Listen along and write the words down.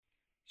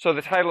So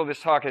the title of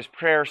this talk is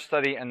Prayer,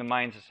 Study, and the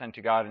Mind's Ascent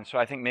to God. And so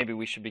I think maybe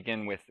we should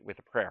begin with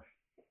a prayer.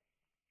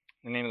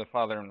 In the name of the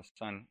Father, and the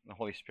Son, and the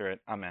Holy Spirit.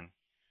 Amen.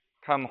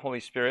 Come, Holy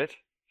Spirit,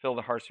 fill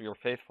the hearts of your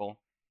faithful,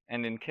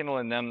 and enkindle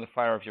in them the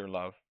fire of your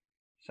love.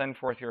 Send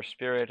forth your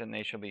Spirit, and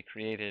they shall be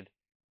created,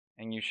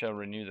 and you shall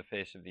renew the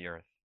face of the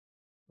earth.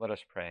 Let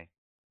us pray.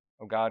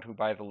 O God, who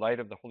by the light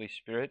of the Holy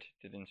Spirit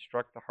did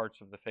instruct the hearts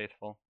of the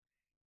faithful,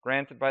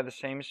 grant that by the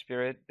same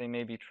Spirit they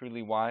may be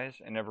truly wise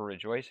and ever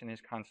rejoice in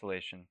his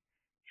consolation.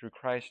 Through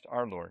Christ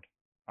our Lord.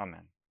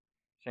 Amen.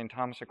 St.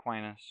 Thomas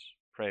Aquinas,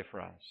 pray for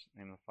us. In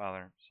the name of the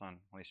Father, Son,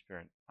 Holy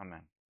Spirit.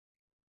 Amen.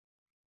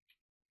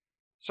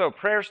 So,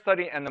 prayer,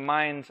 study, and the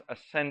mind's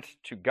ascent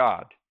to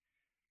God.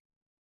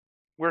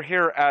 We're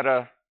here at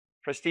a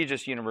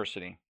prestigious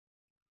university.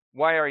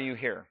 Why are you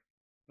here?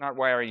 Not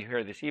why are you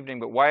here this evening,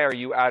 but why are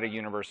you at a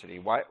university?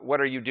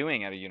 What are you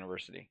doing at a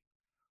university?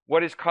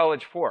 What is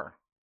college for?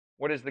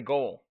 What is the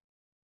goal?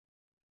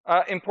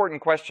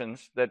 Important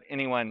questions that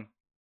anyone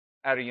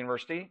at a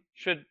university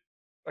should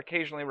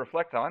occasionally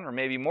reflect on, or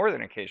maybe more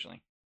than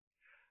occasionally.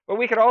 But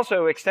we could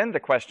also extend the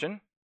question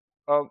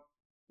of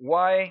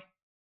what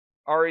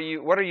are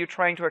you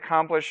trying to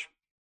accomplish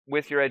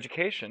with your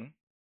education?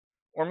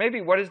 Or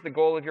maybe what is the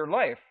goal of your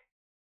life?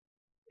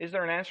 Is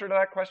there an answer to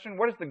that question?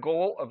 What is the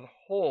goal of the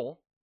whole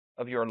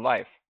of your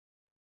life?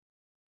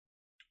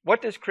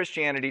 What does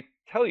Christianity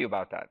tell you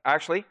about that?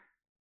 Actually,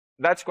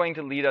 that's going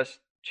to lead us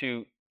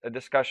to a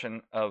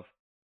discussion of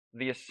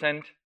the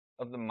ascent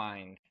of the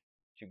mind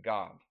to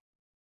God.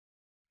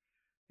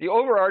 The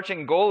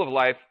overarching goal of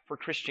life for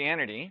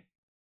Christianity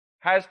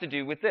has to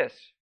do with this.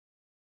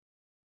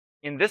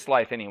 In this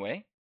life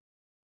anyway,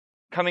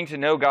 coming to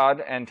know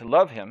God and to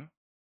love him,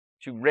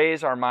 to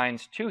raise our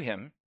minds to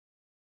him,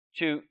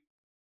 to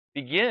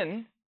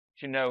begin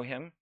to know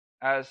him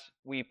as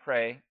we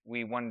pray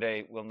we one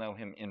day will know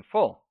him in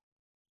full.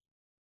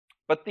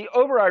 But the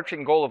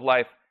overarching goal of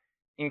life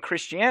in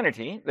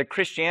Christianity, that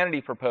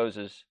Christianity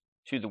proposes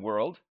to the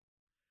world,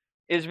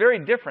 is very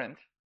different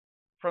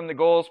from the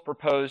goals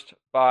proposed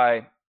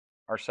by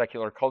our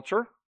secular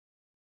culture.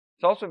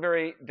 It's also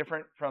very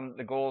different from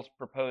the goals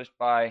proposed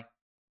by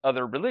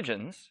other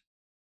religions.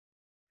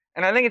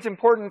 And I think it's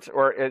important,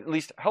 or at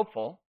least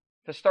helpful,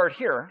 to start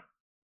here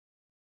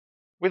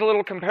with a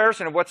little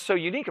comparison of what's so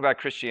unique about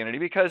Christianity,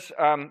 because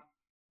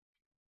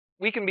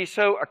we can be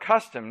so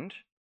accustomed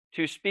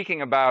to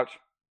speaking about,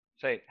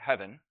 say,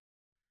 heaven,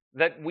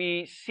 that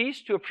we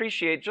cease to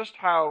appreciate just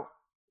how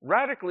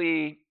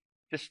radically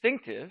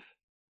distinctive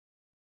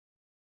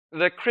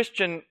the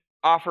Christian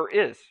offer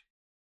is.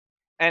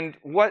 And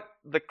what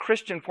the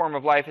Christian form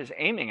of life is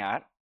aiming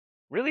at,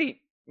 really,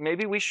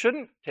 maybe we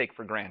shouldn't take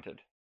for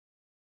granted.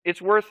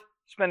 It's worth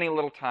spending a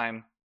little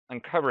time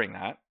uncovering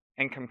that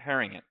and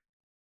comparing it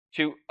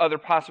to other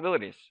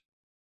possibilities.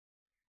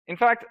 In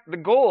fact, the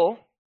goal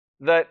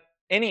that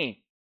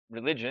any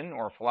religion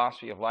or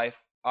philosophy of life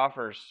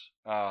offers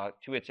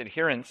to its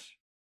adherents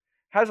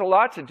has a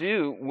lot to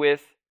do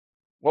with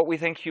what we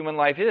think human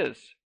life is.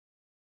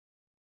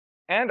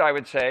 And I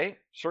would say,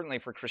 certainly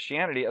for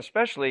Christianity,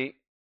 especially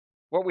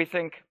what we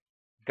think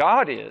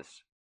God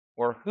is,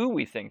 or who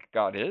we think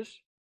God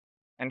is,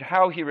 and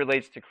how he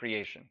relates to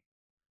creation.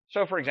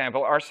 So, for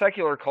example, our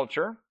secular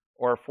culture,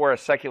 or for a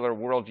secular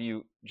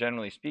worldview,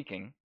 generally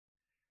speaking,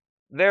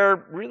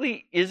 there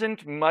really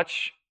isn't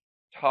much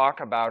talk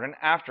about an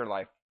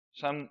afterlife.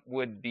 Some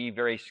would be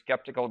very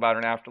skeptical about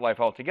an afterlife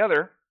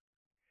altogether.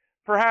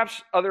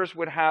 Perhaps others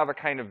would have a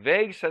kind of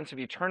vague sense of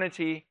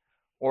eternity,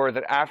 or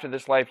that after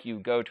this life you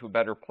go to a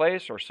better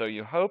place, or so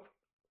you hope.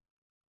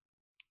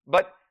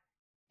 But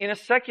in a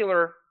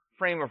secular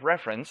frame of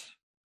reference,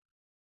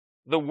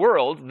 the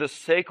world, the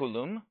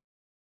saeculum,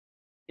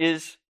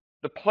 is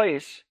the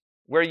place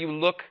where you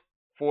look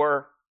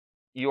for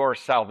your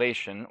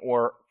salvation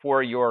or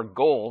for your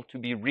goal to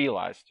be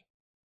realized.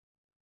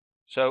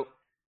 So,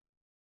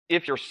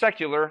 if you're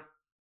secular,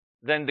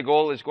 then the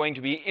goal is going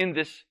to be in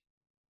this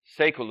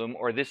saeculum,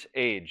 or this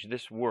age,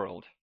 this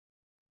world.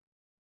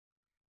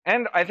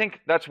 And I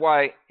think that's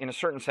why, in a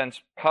certain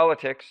sense,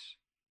 politics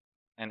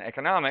and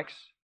economics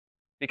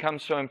become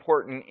so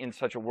important in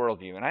such a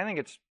worldview. And I think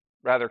it's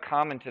rather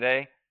common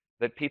today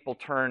that people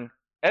turn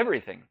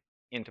everything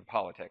into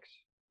politics,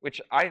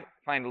 which I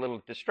find a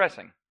little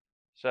distressing.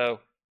 So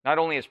not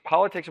only is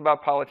politics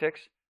about politics,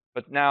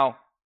 but now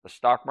the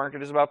stock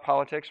market is about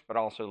politics, but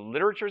also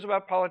literature is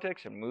about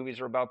politics, and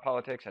movies are about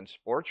politics, and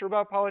sports are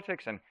about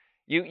politics, and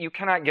you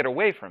cannot get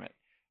away from it.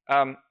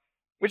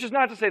 Which is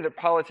not to say that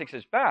politics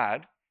is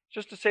bad,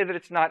 just to say that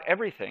it's not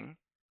everything.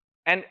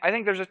 And I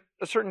think there's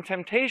a certain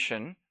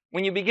temptation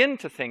when you begin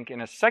to think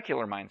in a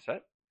secular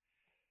mindset,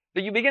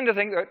 that you begin to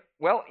think that,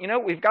 well,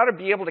 we've got to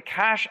be able to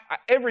cash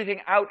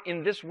everything out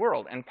in this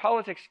world. And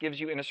politics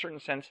gives you, in a certain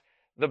sense,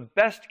 the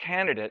best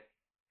candidate,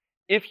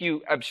 if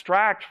you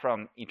abstract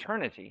from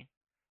eternity,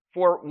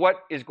 for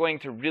what is going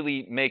to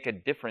really make a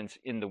difference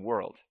in the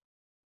world.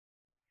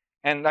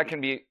 And that can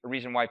be a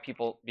reason why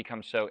people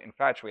become so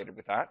infatuated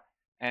with that.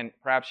 And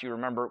perhaps you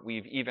remember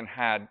we've even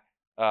had,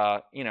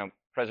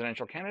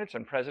 presidential candidates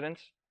and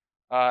presidents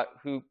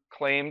who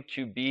claim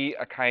to be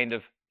a kind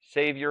of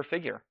savior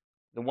figure,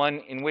 the one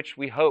in which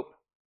we hope.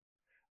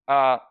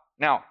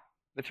 Now,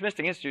 the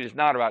Thomistic Institute is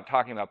not about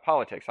talking about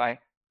politics.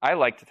 I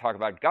like to talk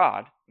about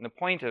God, and the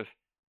point of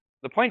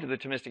the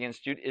Thomistic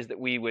Institute is that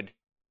we would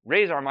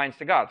raise our minds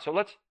to God.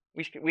 So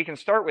we can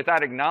start with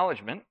that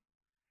acknowledgement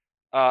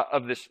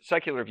of this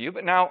secular view,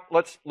 but now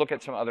let's look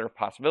at some other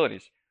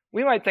possibilities.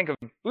 We might think of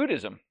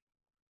Buddhism.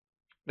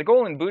 The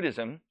goal in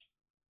Buddhism,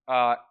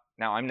 now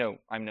I'm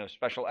no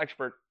special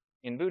expert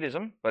in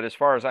Buddhism, but as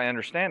far as I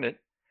understand it,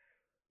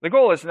 the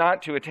goal is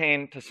not to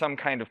attain to some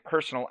kind of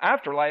personal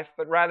afterlife,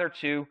 but rather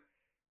to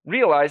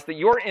realize that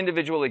your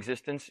individual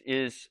existence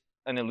is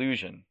an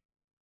illusion,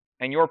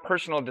 and your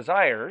personal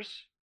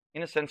desires,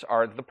 in a sense,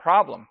 are the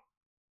problem.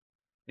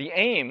 The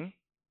aim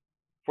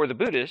for the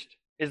Buddhist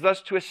is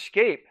thus to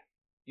escape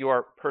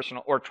your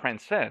personal, or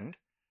transcend,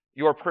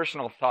 your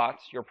personal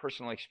thoughts, your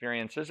personal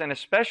experiences, and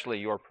especially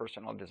your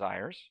personal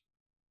desires,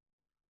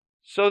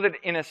 so that,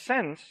 in a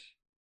sense,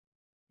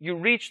 you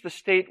reach the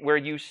state where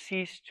you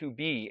cease to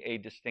be a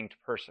distinct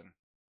person.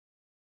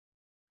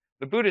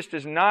 The Buddhist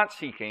is not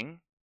seeking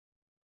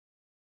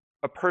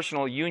a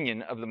personal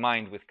union of the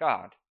mind with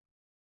God,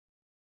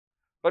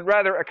 but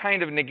rather a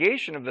kind of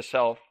negation of the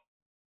self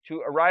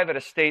to arrive at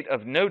a state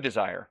of no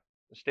desire,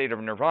 the state of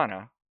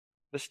nirvana,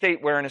 the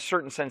state where, in a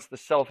certain sense, the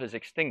self is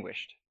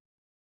extinguished.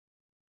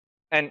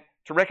 And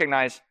to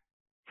recognize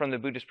from the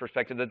Buddhist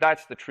perspective that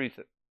that's the truth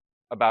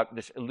about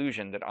this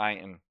illusion that I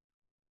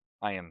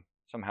am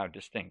somehow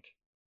distinct.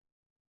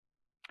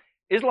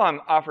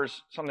 Islam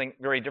offers something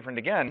very different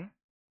again.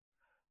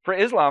 For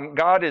Islam,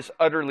 God is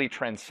utterly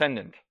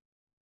transcendent.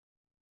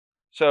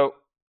 So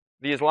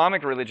the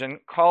Islamic religion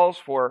calls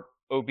for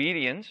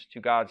obedience to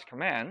God's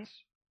commands.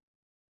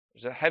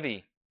 There's a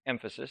heavy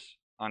emphasis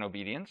on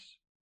obedience.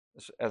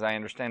 As I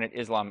understand it,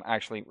 Islam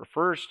actually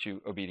refers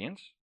to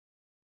obedience.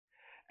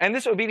 And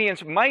this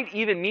obedience might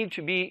even need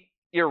to be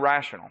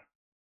irrational.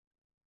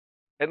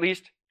 At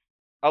least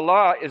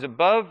Allah is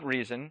above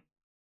reason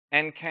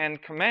and can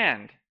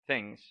command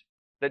things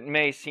that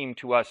may seem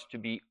to us to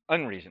be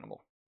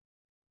unreasonable.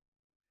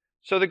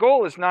 So the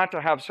goal is not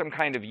to have some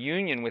kind of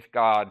union with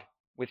God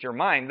with your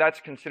mind. That's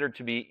considered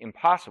to be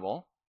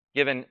impossible,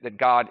 given that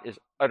God is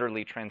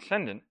utterly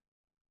transcendent.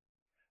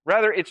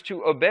 Rather, it's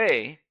to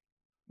obey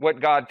what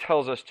God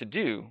tells us to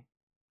do,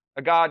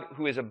 a God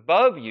who is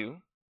above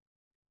you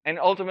and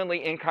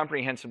ultimately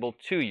incomprehensible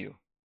to you.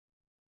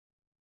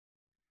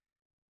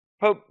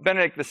 Pope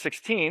Benedict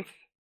XVI,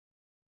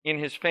 in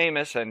his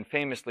famous and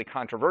famously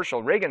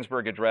controversial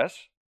Regensburg Address,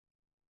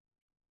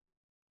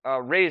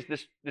 raised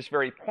this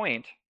very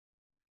point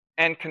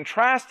and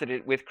contrasted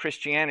it with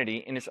Christianity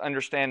in its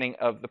understanding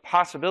of the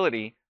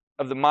possibility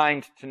of the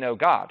mind to know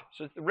God.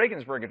 So the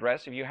Regensburg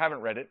Address, if you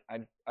haven't read it,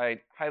 I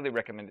highly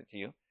recommend it to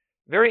you.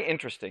 Very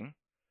interesting,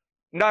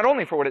 not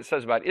only for what it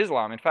says about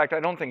Islam. In fact,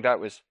 I don't think that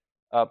was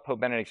Pope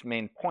Benedict's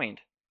main point.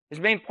 His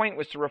main point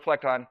was to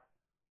reflect on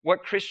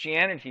what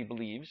Christianity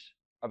believes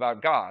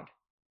about God,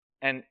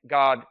 and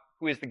God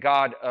who is the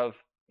God of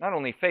not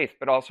only faith,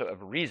 but also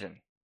of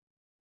reason.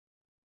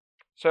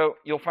 So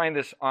you'll find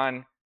this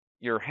on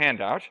your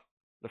handout.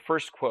 The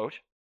first quote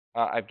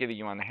I've given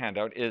you on the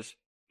handout is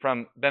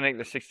from Benedict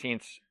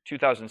XVI's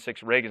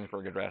 2006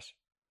 Regensburg Address.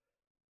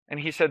 And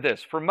he said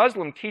this: "For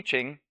Muslim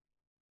teaching,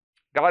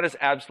 God is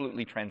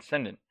absolutely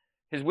transcendent.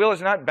 His will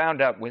is not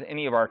bound up with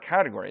any of our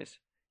categories,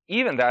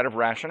 even that of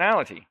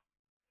rationality.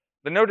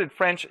 The noted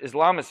French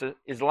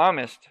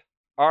Islamist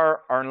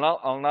R.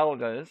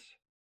 Arnaldes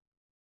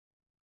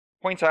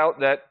points out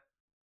that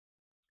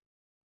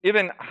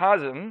Ibn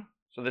Hazm,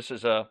 so this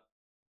is a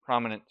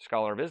prominent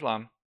scholar of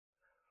Islam,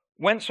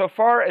 went so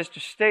far as to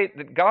state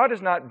that God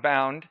is not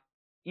bound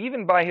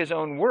even by his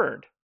own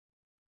word,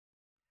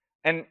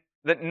 and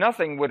that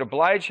nothing would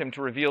oblige him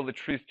to reveal the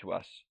truth to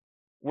us.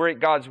 Were it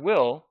God's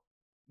will,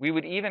 we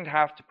would even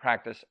have to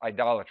practice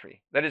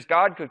idolatry. That is,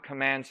 God could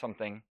command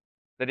something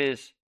that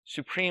is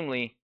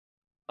supremely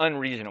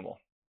unreasonable."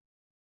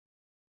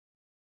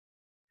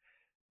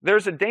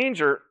 There's a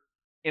danger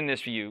in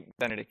this view,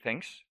 Benedict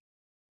thinks,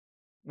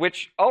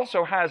 which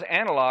also has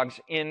analogs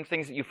in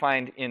things that you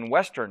find in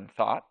Western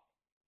thought.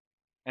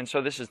 And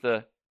so this is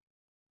the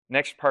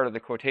next part of the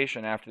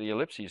quotation after the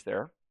ellipses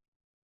there.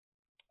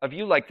 A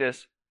view like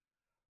this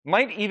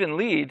might even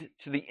lead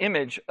to the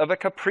image of a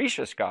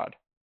capricious God,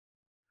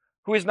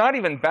 who is not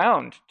even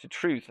bound to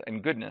truth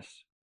and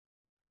goodness.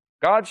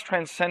 God's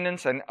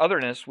transcendence and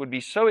otherness would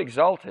be so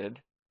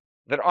exalted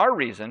that our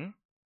reason,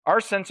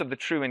 our sense of the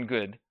true and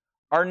good,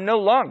 are no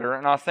longer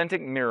an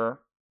authentic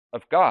mirror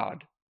of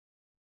God,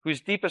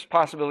 whose deepest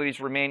possibilities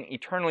remain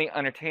eternally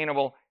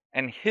unattainable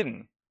and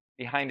hidden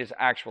behind his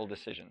actual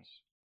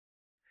decisions.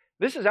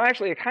 This is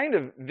actually a kind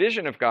of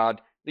vision of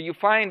God that you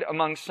find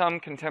among some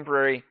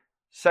contemporary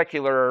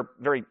secular,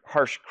 very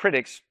harsh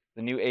critics,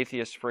 the new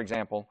atheists, for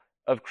example,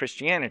 of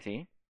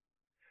Christianity,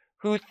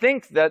 who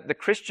think that the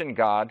Christian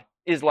God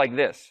is like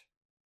this: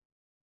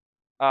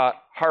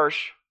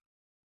 harsh,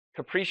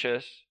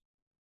 capricious,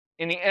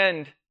 in the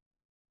end,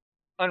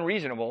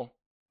 unreasonable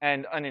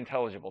and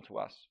unintelligible to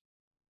us.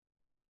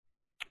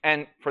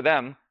 And for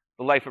them,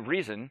 the life of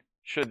reason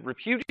should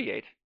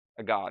repudiate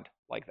a God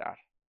like that.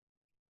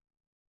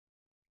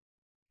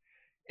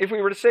 If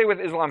we were to stay with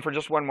Islam for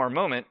just one more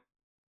moment,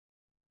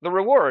 the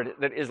reward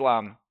that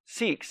Islam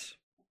seeks,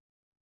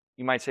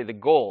 you might say the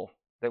goal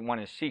that one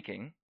is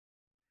seeking,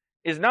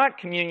 is not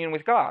communion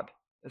with God.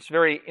 It's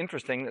very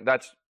interesting that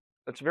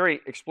that's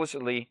very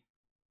explicitly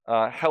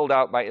held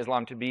out by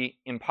Islam to be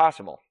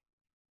impossible.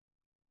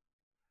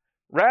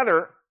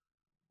 Rather,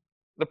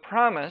 the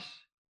promise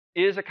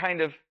is a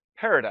kind of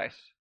paradise,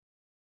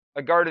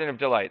 a garden of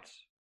delights.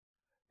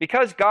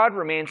 Because God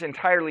remains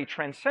entirely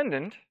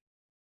transcendent,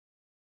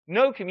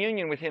 no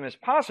communion with him is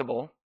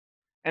possible,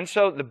 and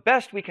so the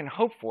best we can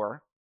hope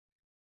for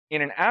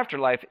in an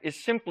afterlife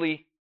is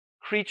simply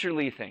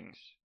creaturely things,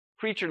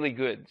 creaturely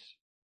goods.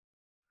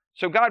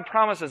 So God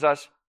promises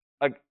us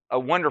a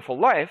wonderful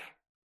life,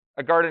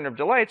 a garden of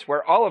delights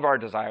where all of our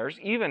desires,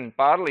 even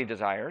bodily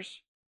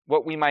desires,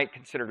 what we might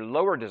consider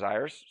lower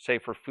desires, say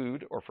for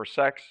food or for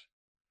sex,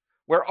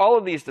 where all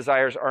of these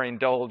desires are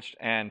indulged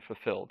and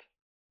fulfilled.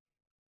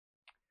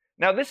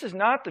 Now, this is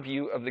not the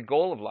view of the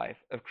goal of life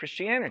of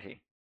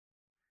Christianity.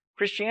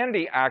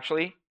 Christianity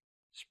actually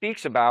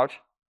speaks about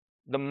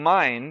the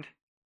mind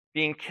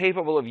being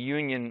capable of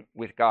union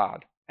with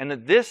God, and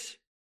that this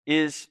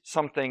is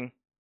something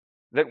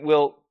that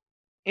will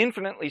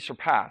infinitely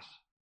surpass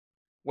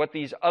what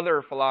these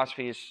other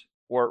philosophies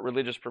or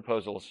religious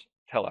proposals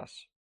tell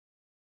us.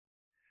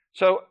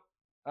 So,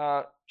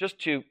 just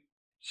to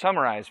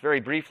summarize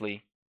very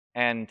briefly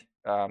and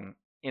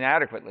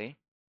inadequately,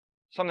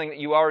 something that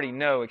you already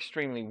know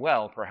extremely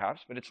well,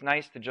 perhaps, but it's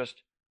nice to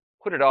just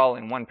put it all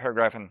in one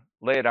paragraph and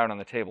lay it out on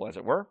the table, as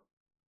it were.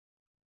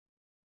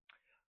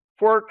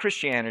 For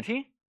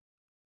Christianity,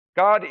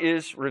 God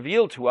is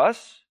revealed to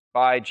us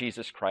by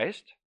Jesus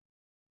Christ.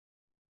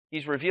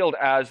 He's revealed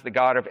as the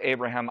God of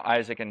Abraham,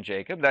 Isaac, and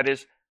Jacob. That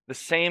is, the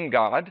same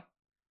God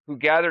who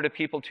gathered a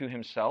people to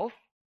himself,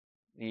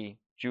 the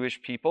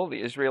Jewish people,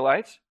 the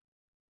Israelites.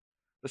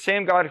 The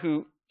same God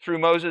who, through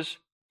Moses,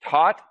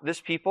 taught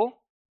this people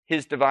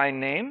his divine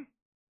name.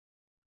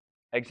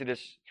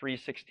 Exodus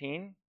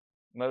 3:16,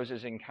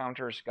 Moses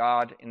encounters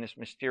God in this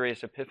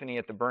mysterious epiphany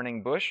at the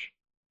burning bush.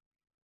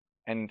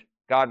 And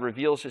God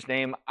reveals his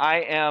name,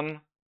 I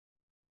am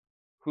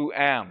who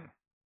am.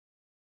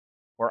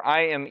 Or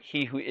I am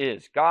he who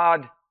is.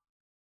 God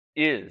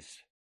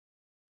is.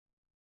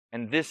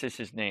 And this is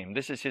his name.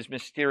 This is his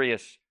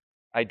mysterious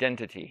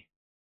identity.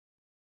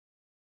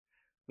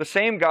 The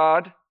same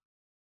God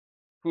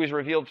who is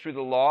revealed through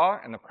the law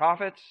and the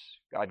prophets.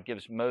 God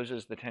gives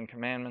Moses the Ten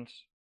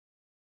Commandments.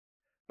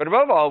 But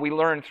above all, we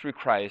learn through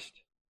Christ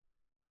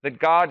that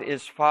God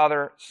is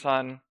Father,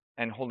 Son,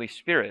 and Holy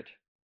Spirit.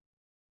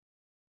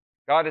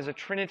 God is a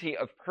trinity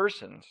of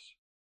persons.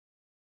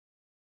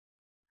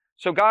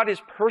 So God is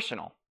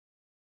personal.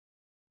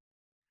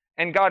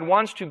 And God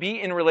wants to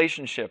be in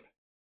relationship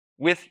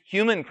with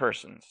human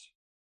persons.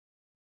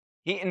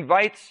 He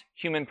invites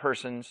human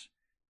persons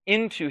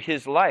into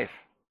his life.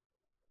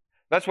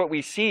 That's what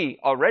we see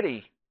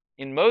already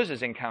in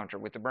Moses' encounter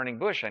with the burning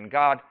bush and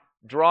God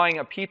drawing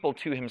a people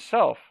to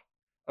himself,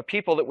 a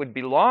people that would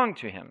belong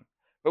to him.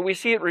 But we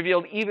see it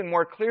revealed even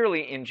more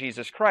clearly in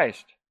Jesus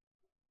Christ.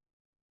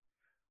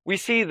 We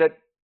see that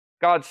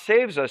God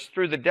saves us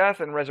through the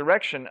death and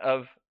resurrection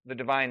of the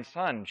divine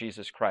Son,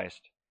 Jesus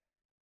Christ,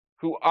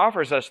 who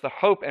offers us the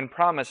hope and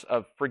promise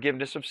of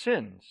forgiveness of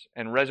sins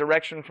and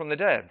resurrection from the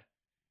dead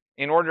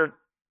in order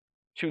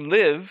to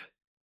live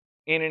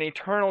in an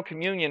eternal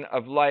communion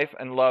of life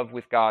and love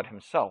with God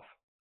himself.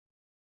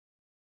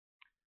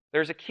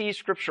 There's a key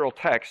scriptural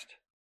text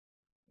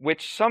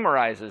which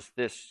summarizes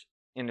this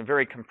in a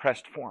very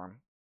compressed form,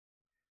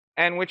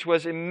 and which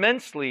was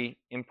immensely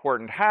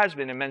important, has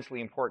been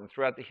immensely important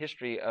throughout the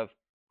history of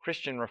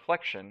Christian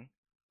reflection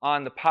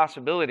on the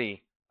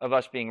possibility of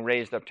us being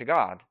raised up to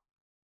God.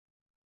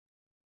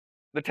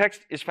 The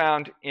text is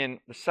found in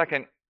the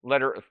second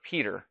letter of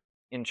Peter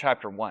in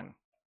chapter 1.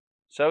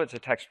 So it's a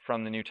text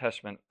from the New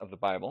Testament of the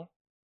Bible.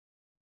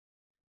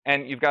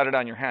 And you've got it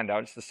on your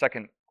handout. It's the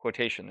second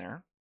quotation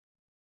there.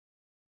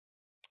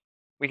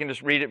 We can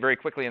just read it very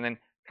quickly and then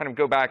kind of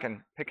go back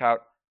and pick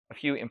out a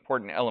few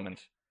important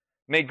elements.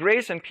 May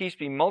grace and peace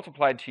be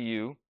multiplied to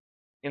you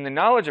in the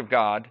knowledge of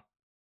God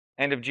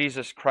and of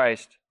Jesus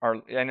Christ,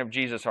 and of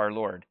Jesus our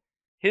Lord.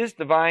 His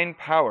divine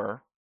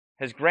power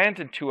has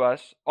granted to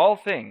us all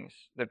things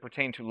that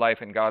pertain to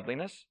life and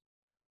godliness,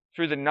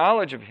 through the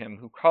knowledge of him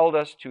who called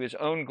us to his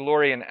own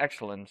glory and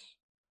excellence,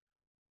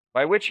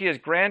 by which he has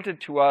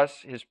granted to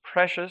us his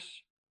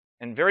precious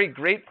and very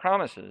great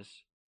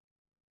promises,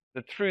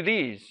 that through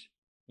these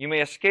you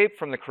may escape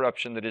from the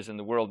corruption that is in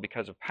the world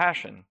because of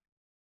passion,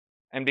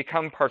 and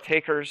become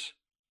partakers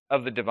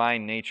of the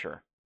divine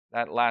nature.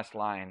 That last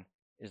line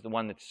is the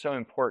one that's so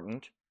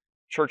important.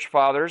 Church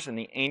fathers in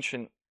the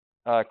ancient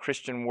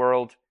Christian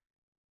world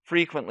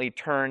frequently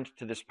turned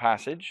to this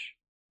passage,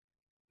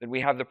 that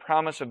we have the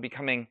promise of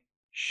becoming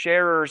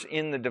sharers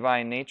in the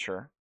divine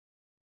nature.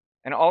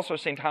 And also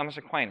St. Thomas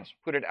Aquinas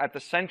put it at the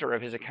center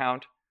of his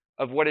account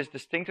of what is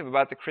distinctive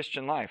about the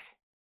Christian life.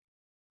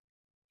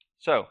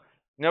 So,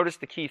 notice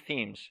the key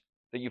themes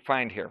that you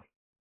find here.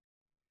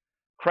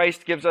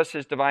 Christ gives us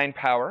his divine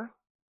power.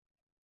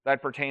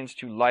 That pertains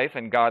to life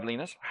and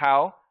godliness.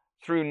 How?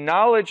 Through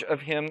knowledge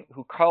of him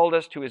who called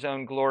us to his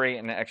own glory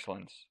and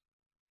excellence.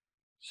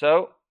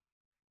 So,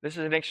 this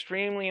is an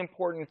extremely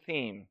important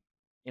theme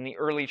in the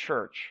early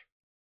church,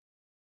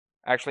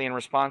 actually in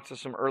response to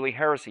some early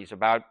heresies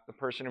about the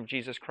person of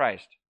Jesus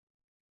Christ.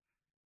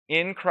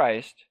 In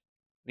Christ,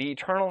 the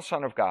eternal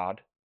Son of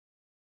God,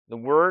 the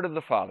Word of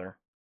the Father,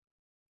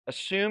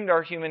 assumed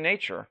our human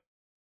nature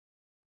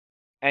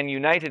and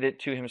united it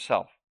to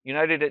himself,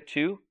 united it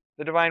to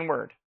the divine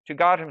Word, to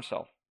God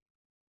himself.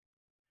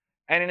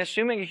 And in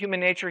assuming a human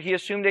nature, he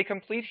assumed a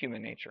complete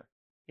human nature.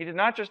 He did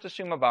not just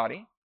assume a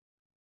body.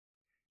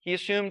 He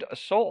assumed a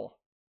soul.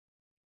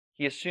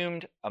 He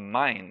assumed a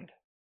mind.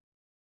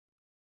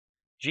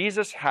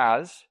 Jesus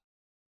has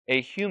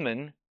a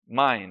human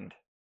mind,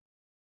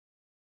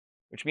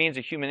 which means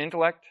a human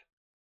intellect,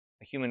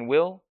 a human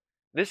will.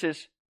 This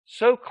is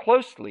so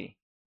closely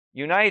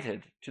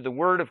united to the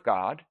Word of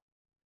God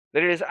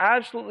that it is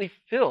absolutely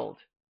filled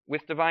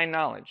with divine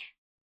knowledge.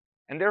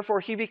 And therefore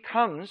he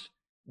becomes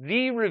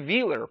the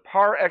revealer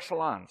par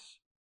excellence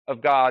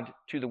of God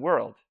to the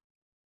world.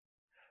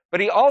 But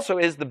he also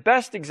is the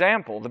best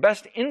example, the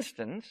best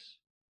instance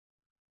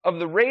of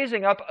the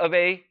raising up of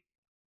a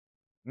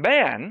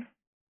man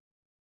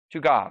to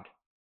God.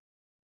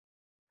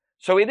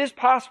 So it is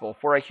possible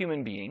for a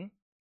human being,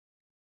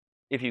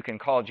 if you can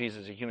call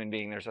Jesus a human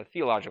being, there's a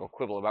theological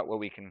quibble about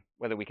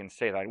whether we can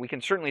say that. We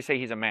can certainly say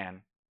he's a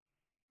man.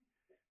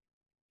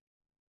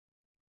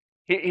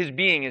 His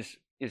being is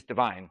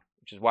divine,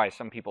 which is why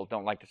some people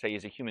don't like to say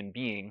he's a human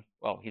being.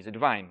 Well, he's a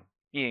divine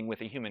being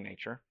with a human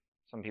nature.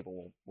 Some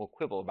people will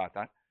quibble about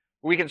that.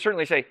 But we can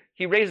certainly say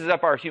he raises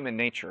up our human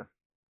nature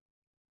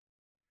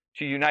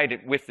to unite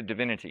it with the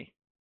divinity.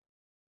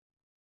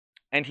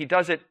 And he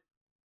does it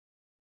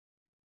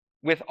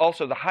with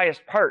also the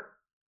highest part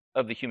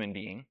of the human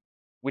being,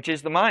 which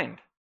is the mind.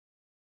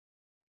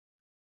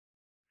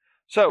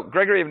 So,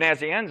 Gregory of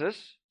Nazianzus,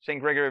 St.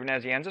 Gregory of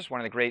Nazianzus,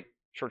 one of the great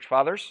church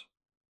fathers,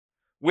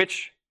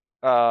 which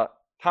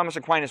Thomas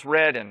Aquinas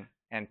read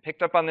and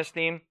picked up on this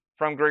theme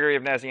from Gregory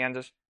of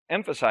Nazianzus,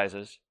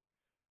 emphasizes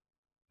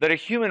that a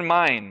human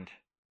mind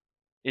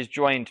is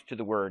joined to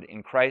the Word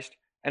in Christ,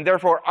 and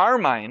therefore our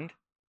mind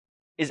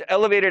is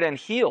elevated and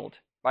healed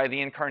by the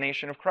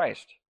incarnation of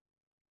Christ.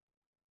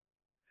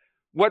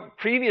 What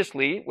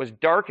previously was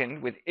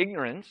darkened with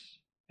ignorance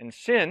and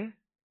sin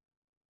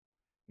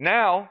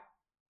now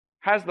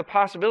has the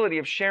possibility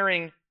of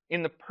sharing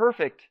in the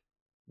perfect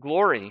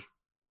glory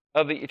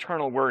of the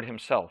eternal Word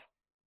himself.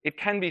 It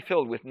can be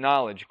filled with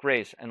knowledge,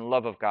 grace, and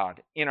love of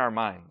God in our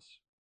minds.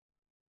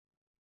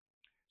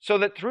 So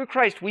that through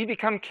Christ we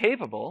become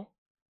capable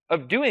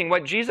of doing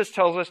what Jesus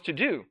tells us to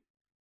do.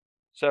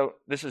 So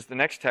this is the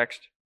next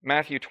text,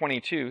 Matthew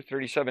 22,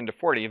 37 to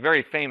 40, a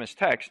very famous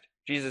text.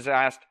 Jesus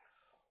asked,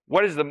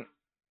 what is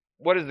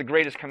the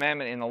greatest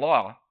commandment in the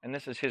law? And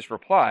this is his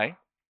reply.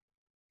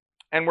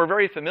 And we're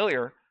very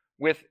familiar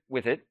with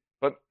it,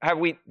 but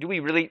do we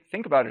really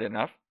think about it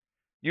enough?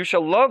 You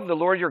shall love the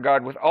Lord your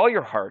God with all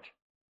your heart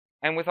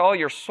and with all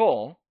your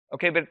soul.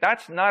 Okay, but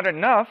that's not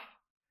enough.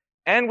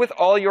 And with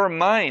all your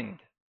mind.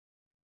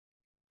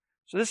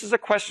 So this is a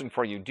question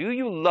for you. Do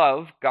you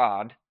love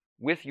God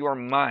with your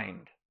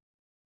mind?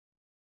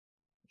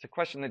 It's a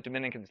question that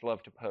Dominicans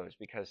love to pose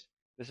because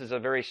this is a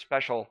very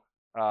special,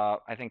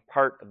 I think,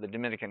 part of the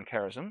Dominican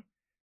charism,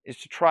 is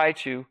to try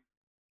to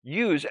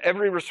use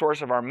every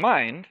resource of our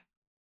mind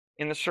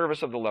in the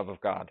service of the love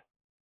of God.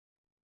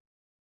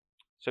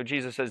 So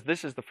Jesus says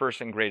this is the first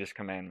and greatest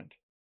commandment.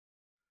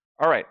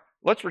 All right,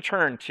 let's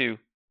return to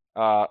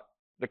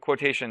the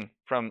quotation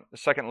from the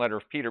second letter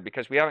of Peter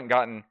because we haven't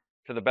gotten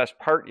to the best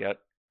part yet.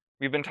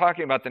 We've been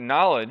talking about the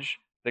knowledge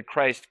that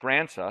Christ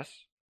grants us.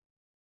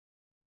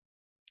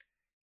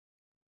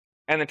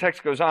 And the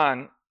text goes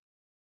on.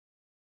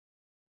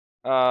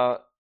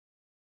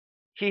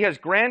 He has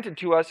granted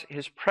to us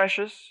his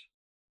precious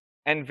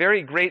and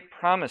very great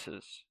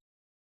promises,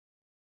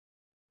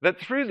 that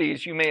through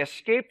these you may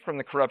escape from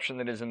the corruption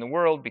that is in the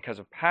world because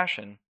of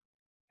passion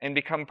and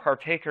become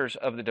partakers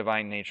of the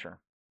divine nature.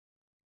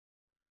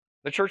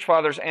 The Church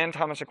Fathers and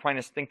Thomas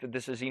Aquinas think that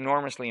this is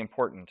enormously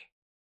important.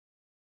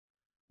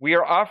 We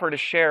are offered a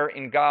share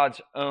in God's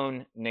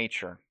own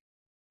nature.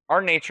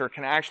 Our nature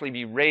can actually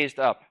be raised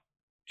up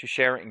to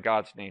share in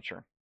God's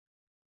nature.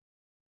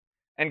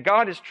 And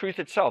God is truth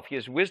itself. He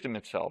is wisdom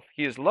itself.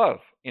 He is love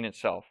in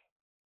itself.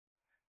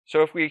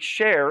 So if we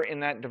share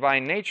in that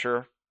divine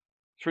nature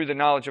through the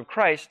knowledge of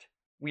Christ,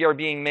 we are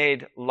being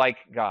made like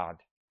God.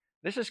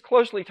 This is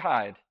closely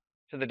tied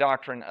to the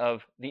doctrine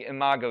of the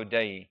imago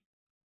Dei,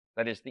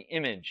 that is, the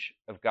image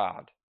of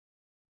God.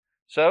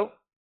 So,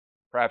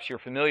 perhaps you're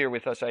familiar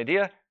with this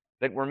idea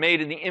that we're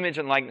made in the image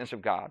and likeness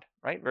of God,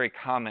 right? Very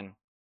common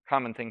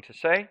thing to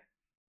say.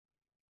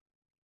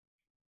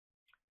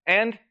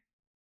 And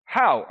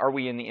how are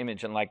we in the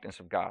image and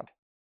likeness of God?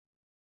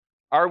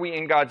 Are we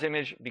in God's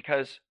image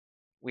because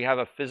we have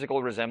a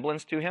physical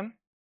resemblance to him?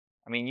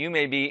 I mean, you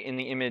may be in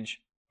the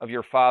image of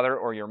your father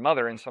or your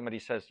mother, and somebody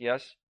says,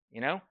 yes,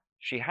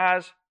 she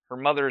has her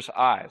mother's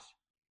eyes.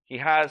 He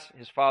has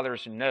his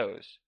father's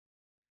nose.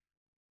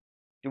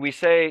 Do we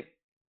say,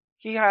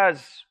 he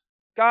has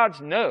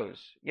God's nose?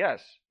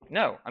 Yes.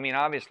 No. I mean,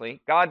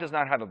 obviously, God does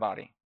not have a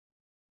body.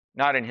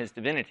 Not in his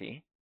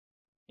divinity.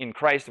 In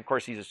Christ, of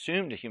course, he's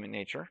assumed a human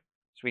nature.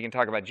 So we can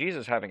talk about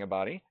Jesus having a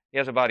body. He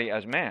has a body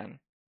as man.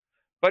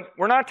 But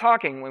we're not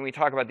talking, when we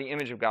talk about the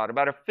image of God,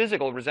 about a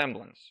physical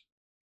resemblance.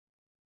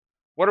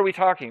 What are we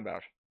talking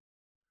about?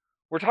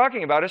 We're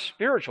talking about a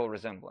spiritual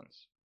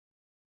resemblance.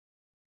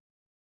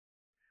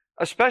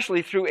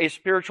 Especially through a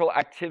spiritual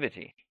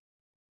activity.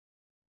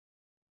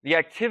 The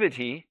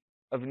activity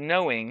of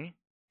knowing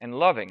and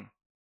loving.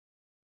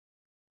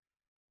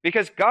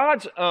 Because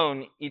God's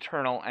own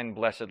eternal and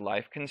blessed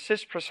life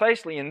consists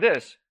precisely in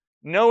this,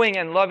 knowing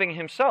and loving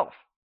himself.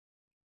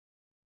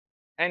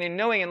 And in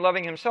knowing and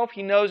loving himself,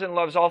 he knows and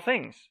loves all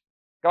things.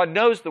 God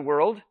knows the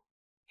world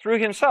through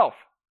himself.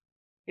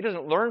 He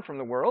doesn't learn from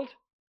the world.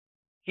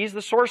 He's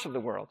the source of the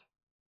world.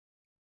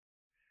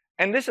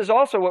 And this is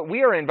also what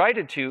we are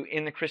invited to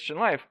in the Christian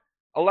life,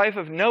 a life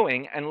of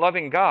knowing and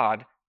loving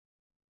God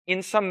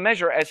in some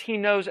measure as he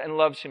knows and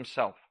loves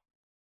himself.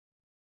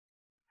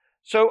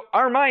 So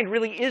our mind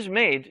really is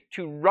made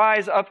to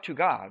rise up to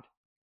God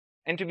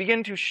and to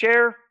begin to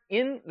share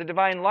in the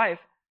divine life,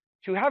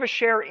 to have a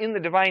share in the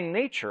divine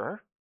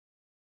nature.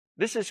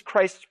 This is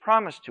Christ's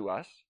promise to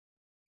us.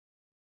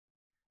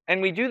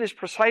 And we do this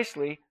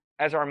precisely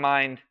as our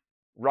mind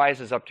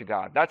rises up to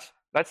God. That's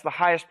the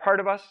highest part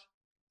of us,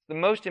 the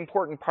most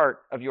important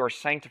part of your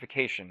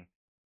sanctification,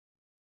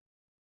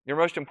 your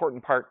most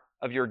important part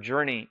of your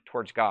journey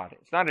towards God.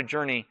 It's not a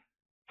journey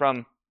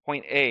from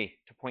point A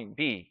to point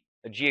B,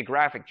 a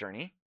geographic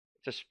journey.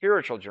 It's a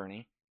spiritual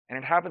journey, and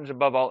it happens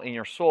above all in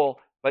your soul,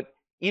 but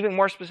even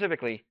more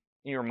specifically,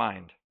 in your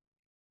mind.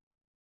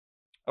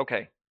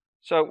 Okay,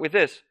 so with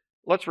this,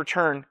 let's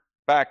return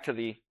back to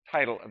the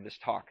title of this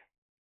talk.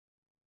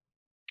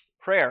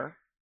 Prayer,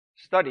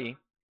 study,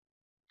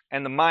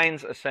 and the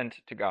mind's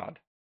ascent to God.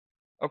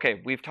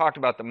 Okay, we've talked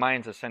about the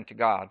mind's ascent to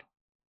God,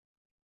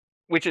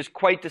 which is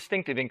quite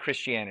distinctive in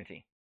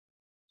Christianity.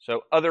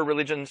 So other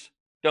religions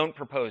don't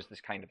propose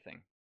this kind of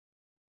thing.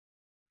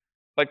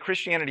 But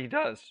Christianity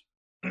does.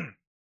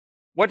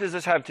 What does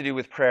this have to do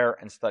with prayer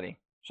and study?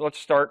 So let's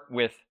start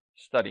with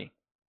study.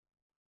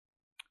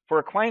 For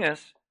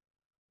Aquinas,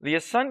 the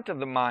ascent of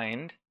the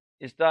mind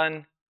is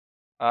done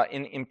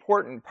in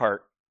important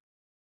part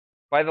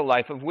by the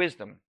life of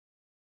wisdom.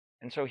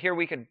 And so here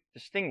we could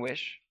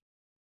distinguish,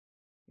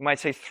 you might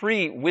say,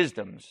 three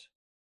wisdoms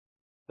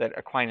that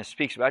Aquinas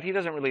speaks about. He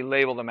doesn't really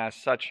label them as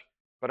such,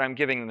 but I'm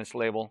giving them this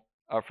label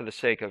for the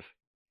sake of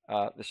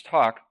this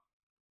talk.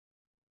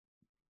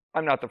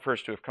 I'm not the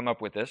first to have come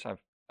up with this.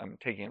 I'm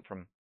taking it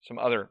from some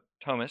other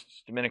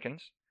Thomists,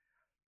 Dominicans.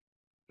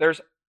 There's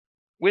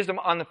wisdom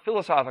on the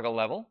philosophical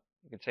level.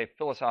 You could say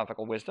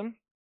philosophical wisdom.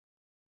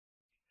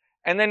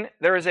 And then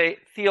there is a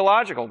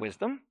theological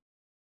wisdom.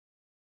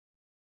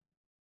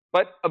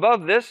 But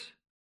above this,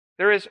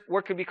 there is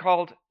what could be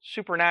called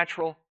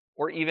supernatural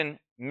or even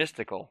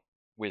mystical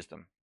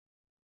wisdom.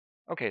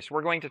 Okay, so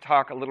we're going to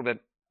talk a little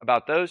bit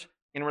about those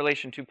in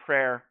relation to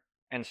prayer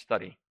and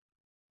study.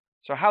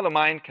 So how the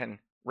mind can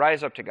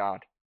rise up to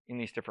God in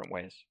these different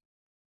ways.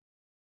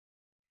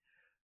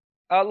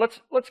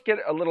 Let's get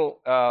a little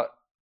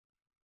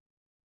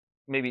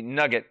maybe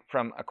nugget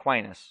from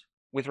Aquinas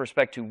with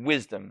respect to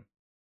wisdom.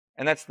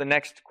 And that's the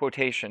next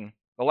quotation,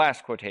 the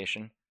last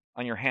quotation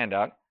on your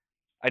handout.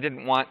 I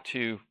didn't want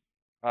to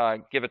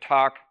give a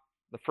talk,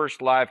 the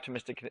first live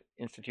Thomistic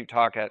Institute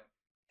talk at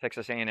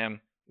Texas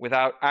A&M,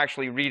 without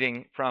actually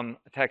reading from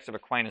a text of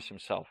Aquinas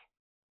himself.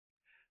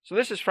 So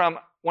this is from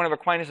one of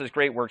Aquinas'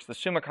 great works, the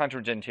Summa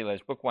Contra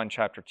Gentiles, Book 1,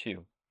 Chapter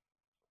 2.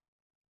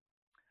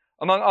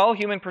 Among all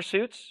human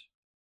pursuits,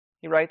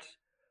 he writes,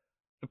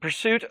 the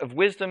pursuit of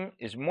wisdom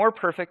is more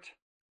perfect,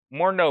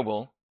 more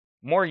noble,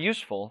 more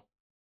useful,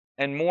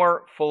 and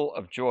more full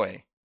of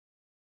joy.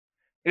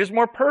 It is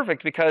more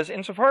perfect because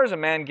insofar as a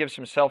man gives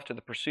himself to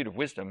the pursuit of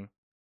wisdom,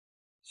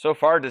 so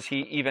far does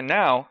he even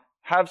now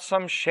have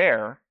some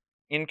share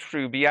in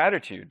true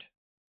beatitude.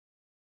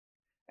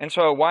 And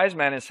so a wise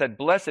man is said,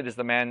 blessed is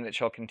the man that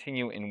shall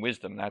continue in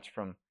wisdom. That's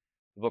from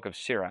the book of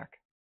Sirach.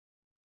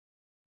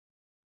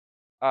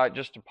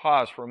 Just to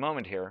pause for a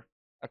moment here,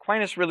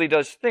 Aquinas really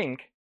does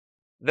think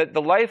that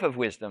the life of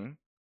wisdom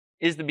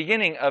is the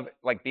beginning of,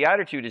 like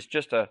beatitude is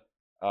just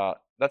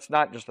that's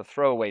not just a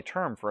throwaway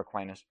term for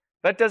Aquinas.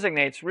 That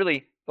designates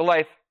really the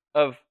life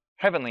of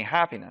heavenly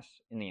happiness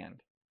in the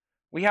end.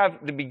 We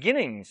have the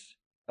beginnings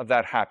of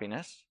that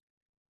happiness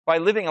by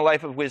living a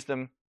life of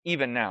wisdom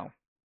even now.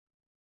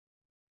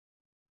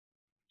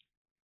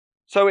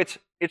 So it's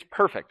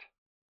perfect,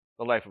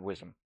 the life of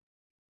wisdom.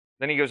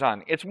 Then he goes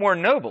on, it's more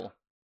noble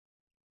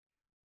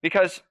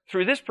because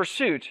through this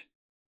pursuit,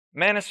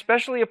 man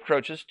especially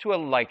approaches to a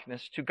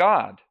likeness to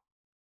God,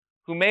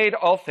 who made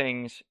all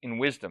things in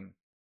wisdom,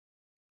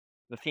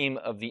 the theme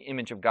of the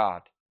image of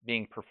God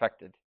being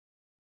perfected.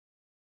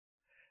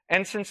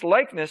 And since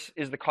likeness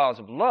is the cause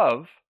of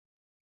love,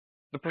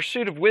 the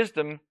pursuit of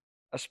wisdom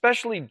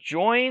especially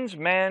joins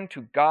man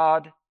to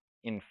God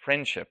in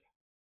friendship.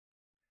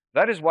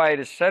 That is why it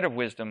is said of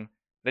wisdom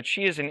that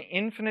she is an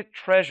infinite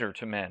treasure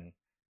to men,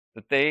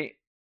 that they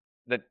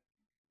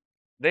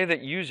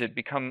that use it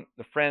become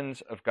the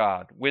friends of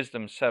God.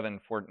 Wisdom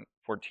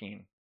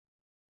 7:14.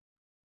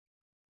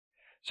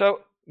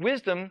 So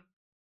wisdom,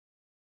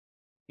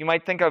 you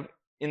might think of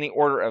in the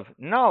order of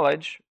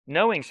knowledge,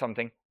 knowing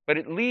something, but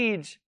it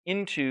leads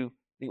into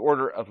the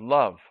order of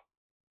love.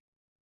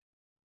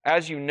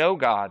 As you know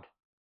God,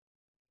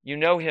 you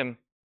know Him,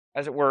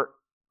 as it were,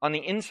 on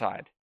the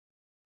inside.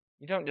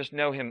 You don't just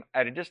know Him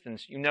at a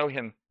distance, you know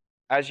Him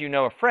as you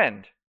know a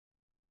friend.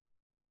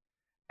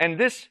 And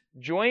this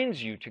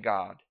joins you to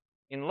God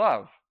in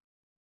love.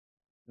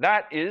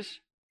 That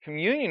is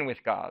communion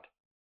with God,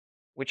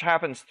 which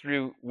happens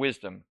through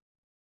wisdom.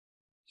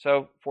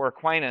 So for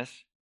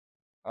Aquinas,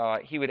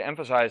 he would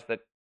emphasize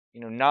that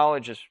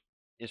knowledge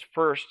is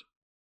first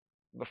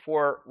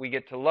before we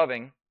get to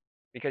loving,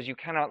 because you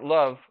cannot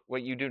love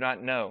what you do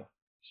not know.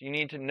 So you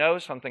need to know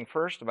something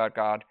first about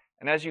God,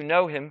 and as you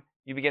know Him,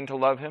 you begin to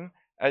love Him.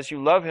 As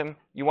you love Him,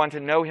 you want to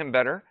know Him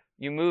better.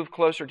 You move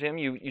closer to Him.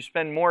 You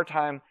spend more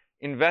time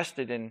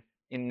invested in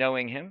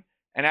knowing Him.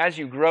 And as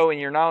you grow in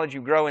your knowledge,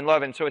 you grow in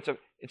love. And so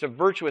it's a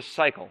virtuous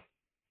cycle.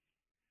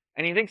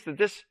 And he thinks that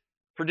this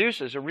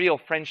produces a real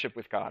friendship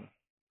with God.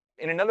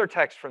 In another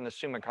text from the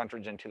Summa contra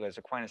Gentiles,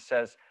 Aquinas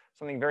says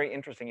something very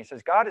interesting. He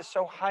says, God is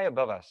so high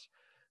above us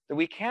that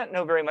we can't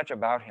know very much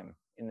about Him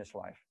in this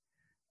life.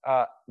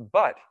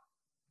 But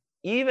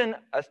even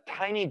a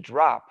tiny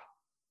drop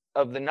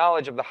of the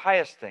knowledge of the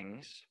highest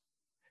things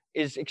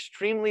is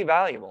extremely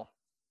valuable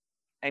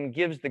and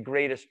gives the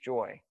greatest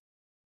joy.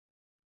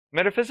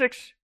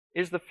 Metaphysics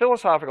is the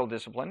philosophical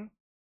discipline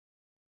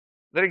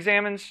that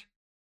examines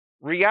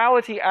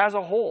reality as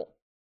a whole,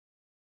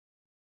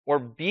 or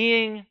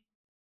being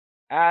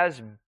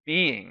as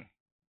being,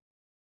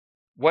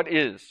 what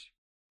is.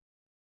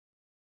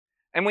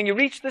 And when you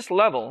reach this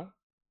level,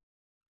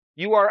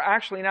 you are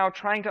actually now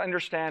trying to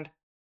understand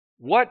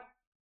what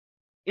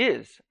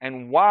is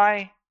and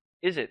why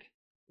is it?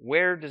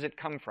 Where does it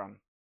come from?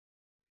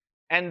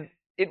 And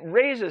it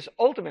raises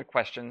ultimate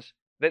questions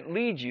that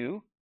lead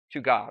you to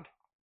God.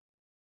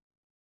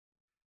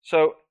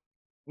 So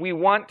we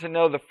want to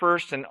know the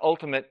first and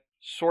ultimate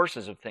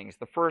sources of things,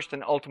 the first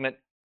and ultimate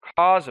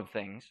cause of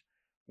things.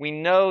 We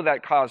know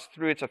that cause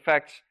through its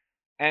effects,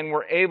 and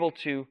we're able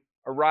to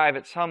arrive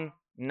at some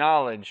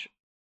knowledge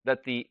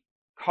that the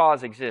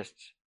cause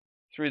exists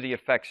through the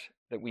effects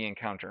that we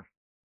encounter.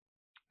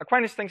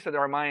 Aquinas thinks that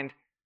our mind,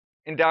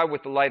 endowed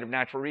with the light of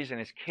natural reason,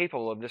 is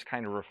capable of this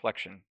kind of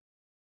reflection.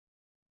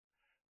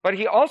 But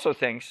he also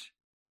thinks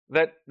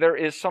that there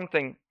is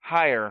something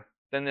higher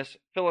than this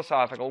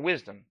philosophical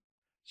wisdom.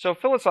 So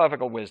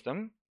philosophical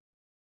wisdom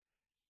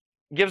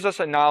gives us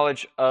a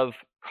knowledge of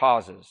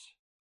causes.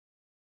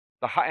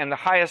 And the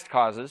highest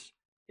causes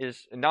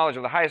is, knowledge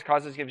of the highest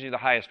causes gives you the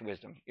highest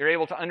wisdom. You're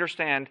able to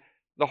understand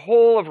the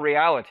whole of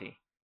reality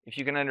if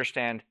you can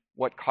understand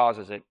what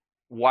causes it,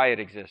 why it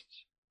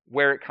exists,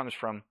 where it comes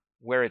from,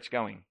 where it's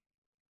going.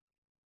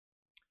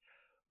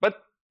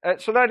 But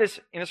so that is,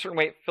 in a certain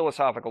way,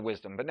 philosophical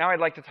wisdom. But now I'd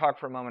like to talk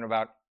for a moment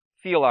about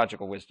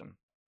theological wisdom.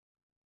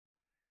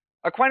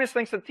 Aquinas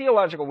thinks that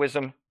theological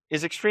wisdom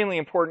is extremely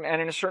important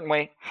and in a certain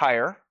way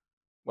higher,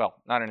 well,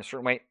 not in a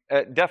certain way,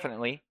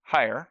 definitely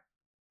higher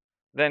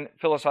than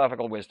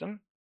philosophical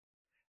wisdom.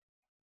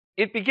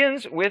 It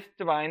begins with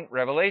divine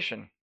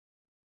revelation.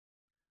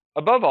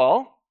 Above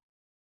all,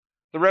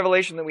 the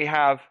revelation that we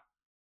have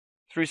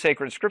through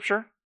sacred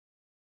scripture,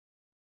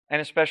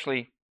 and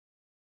especially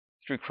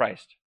through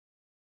Christ.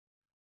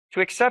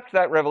 To accept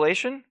that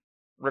revelation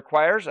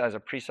requires, as a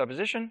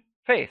presupposition,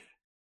 faith.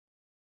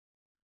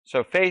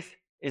 So faith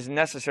is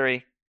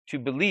necessary to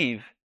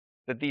believe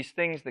that these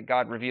things that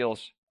God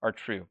reveals are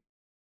true.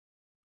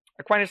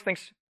 Aquinas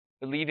thinks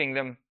believing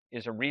them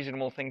is a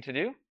reasonable thing to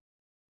do,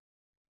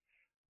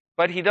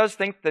 but he does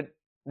think that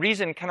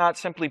reason cannot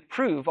simply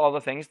prove all the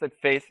things that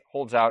faith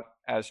holds out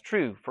as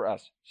true for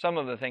us. Some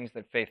of the things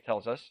that faith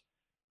tells us,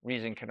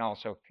 reason can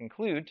also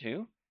conclude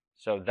to.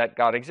 So that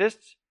God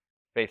exists,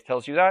 faith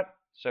tells you that,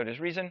 so does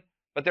reason.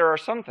 But there are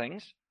some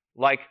things,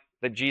 like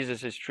that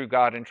Jesus is true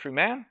God and true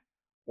man,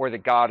 or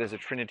that God is a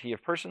trinity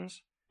of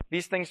persons.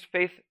 These things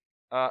faith,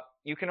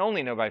 you can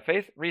only know by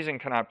faith. Reason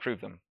cannot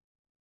prove them.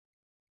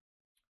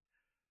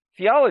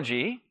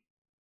 Theology,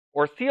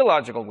 or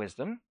theological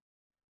wisdom,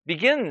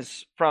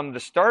 begins from the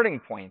starting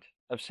point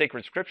of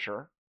sacred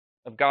scripture,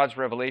 of God's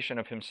revelation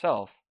of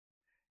Himself,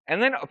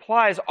 and then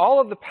applies all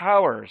of the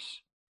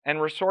powers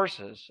and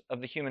resources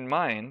of the human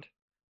mind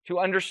to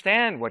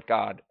understand what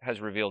God has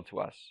revealed to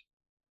us.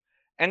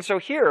 And so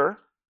here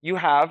you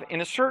have, in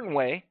a certain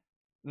way,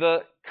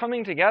 the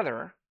coming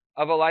together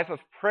of a life of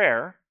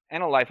prayer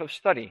and a life of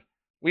study.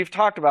 We've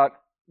talked about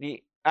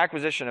the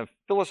acquisition of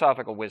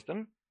philosophical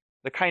wisdom,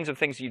 the kinds of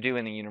things you do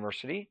in the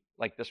university,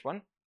 like this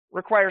one,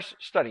 requires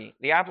study,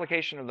 the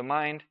application of the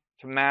mind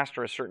to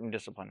master a certain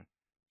discipline,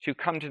 to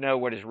come to know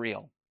what is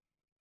real.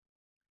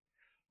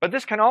 But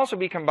this can also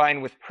be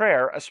combined with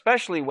prayer,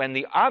 especially when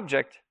the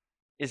object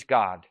is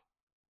God,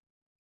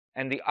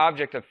 and the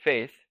object of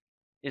faith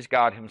is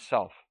God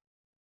himself.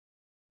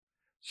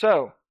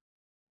 So,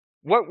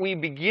 what we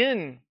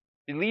begin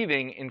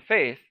believing in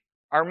faith,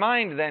 our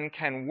mind then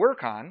can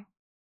work on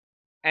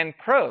and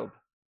probe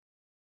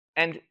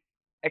and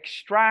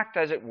extract,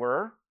 as it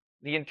were,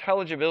 the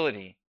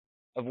intelligibility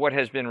of what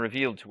has been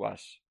revealed to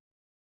us.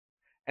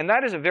 And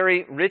that is a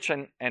very rich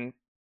and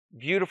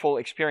beautiful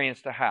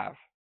experience to have.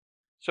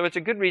 So it's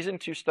a good reason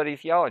to study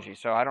theology.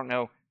 So I don't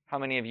know how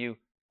many of you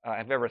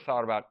have ever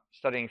thought about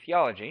studying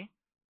theology,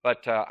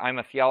 but I'm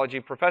a theology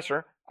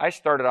professor. I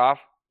started off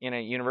in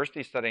a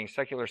university studying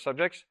secular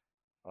subjects,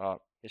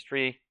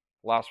 history,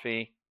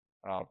 philosophy,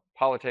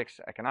 politics,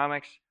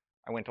 economics.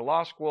 I went to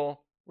law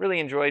school, really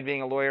enjoyed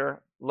being a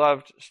lawyer,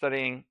 loved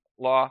studying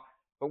law.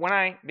 But when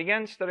I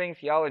began studying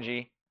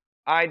theology,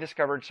 I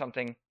discovered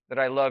something that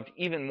I loved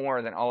even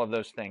more than all of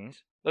those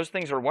things. Those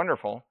things are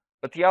wonderful,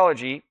 but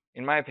theology,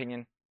 in my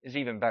opinion, is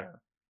even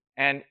better.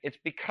 And it's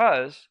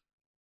because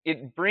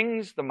it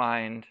brings the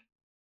mind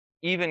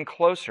even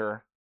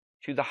closer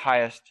to the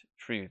highest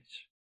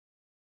truths.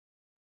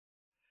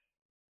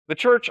 The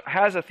church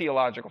has a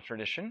theological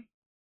tradition,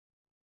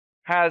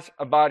 has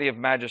a body of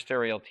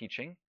magisterial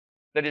teaching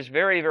that is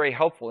very, very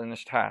helpful in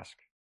this task.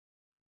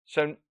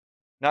 So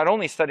not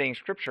only studying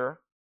Scripture,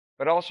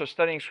 but also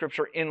studying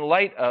Scripture in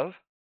light of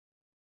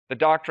the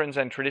doctrines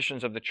and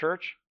traditions of the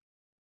church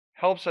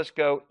helps us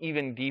go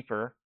even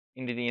deeper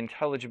into the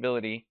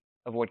intelligibility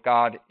of what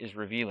God is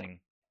revealing.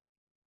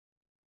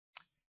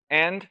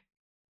 And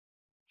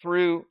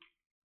through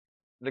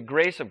the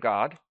grace of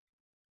God,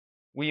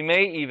 we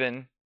may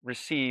even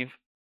receive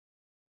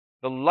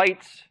the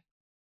lights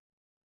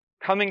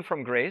coming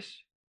from grace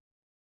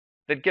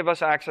that give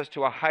us access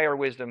to a higher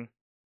wisdom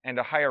and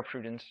a higher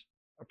prudence,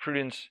 a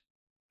prudence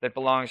that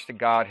belongs to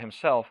God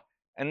himself.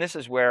 And this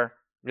is where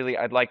really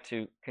I'd like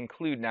to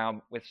conclude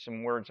now with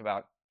some words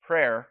about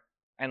prayer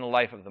and the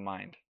life of the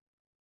mind,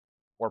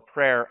 or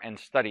prayer and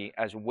study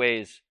as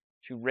ways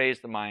to raise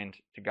the mind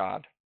to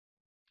God.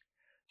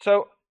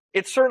 So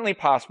it's certainly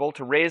possible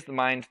to raise the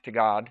mind to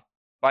God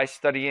by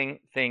studying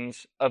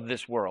things of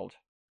this world.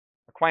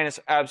 Aquinas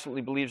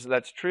absolutely believes that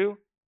that's true.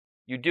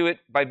 You do it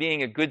by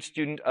being a good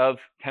student of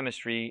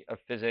chemistry, of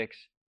physics,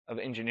 of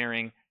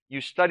engineering.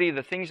 You study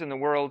the things in the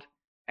world,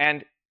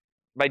 and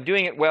by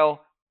doing it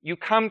well, you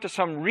come to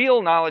some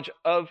real knowledge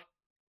of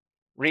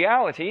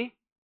reality,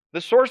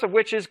 the source of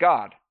which is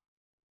God.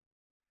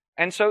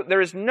 And so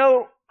there is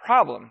no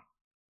problem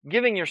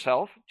giving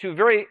yourself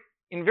to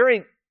in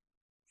very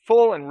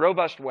full and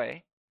robust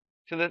way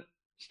to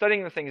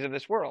studying the things of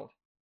this world.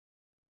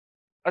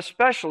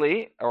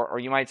 Especially, or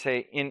you might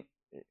say,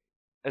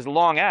 as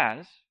long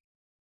as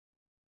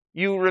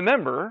you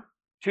remember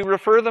to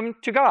refer them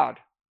to God,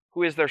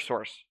 who is their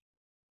source.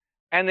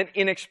 And that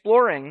in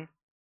exploring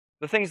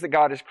the things that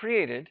God has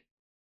created,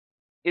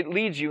 it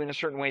leads you in a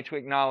certain way to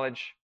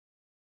acknowledge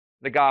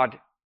the God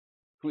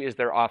who is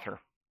their author.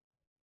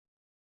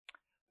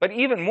 But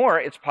even more,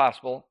 it's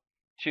possible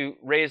to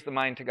raise the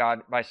mind to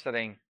God by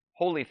studying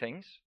holy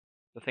things,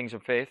 the things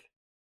of faith.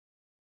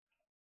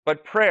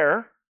 But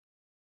prayer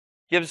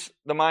gives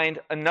the mind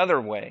another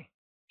way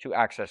to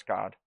access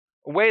God,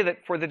 a way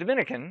that for the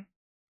Dominican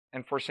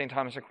and for St.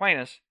 Thomas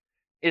Aquinas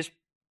it's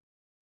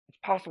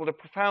possible to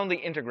profoundly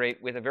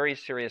integrate with a very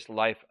serious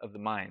life of the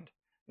mind.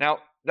 Now,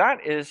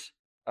 that is,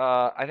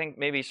 I think,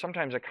 maybe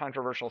sometimes a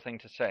controversial thing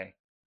to say,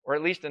 or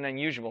at least an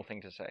unusual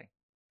thing to say.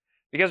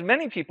 Because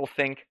many people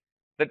think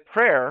that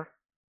prayer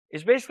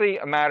is basically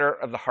a matter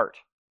of the heart,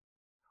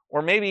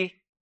 or maybe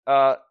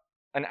an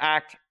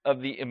act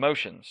of the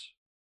emotions,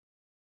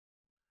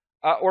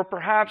 or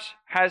perhaps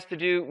has to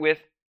do with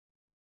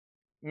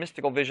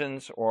mystical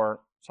visions or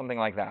something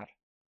like that.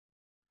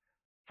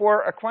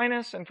 For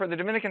Aquinas and for the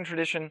Dominican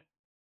tradition,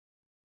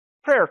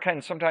 prayer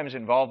can sometimes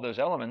involve those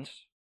elements,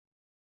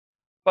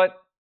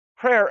 but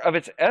prayer of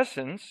its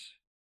essence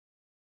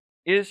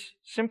is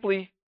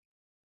simply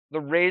the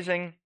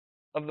raising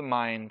of the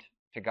mind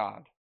to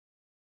God.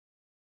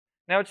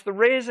 Now, it's the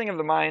raising of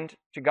the mind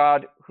to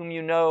God whom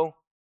you know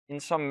in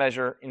some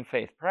measure in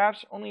faith,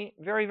 perhaps only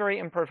very, very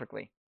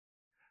imperfectly.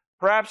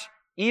 Perhaps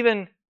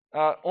even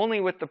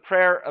only with the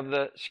prayer of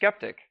the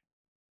skeptic,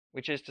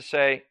 which is to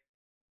say,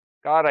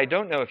 God, I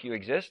don't know if you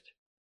exist,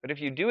 but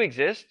if you do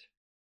exist,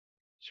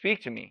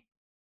 speak to me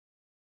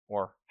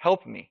or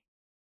help me.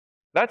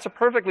 That's a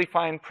perfectly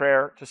fine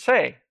prayer to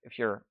say if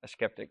you're a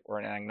skeptic or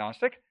an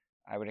agnostic.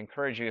 I would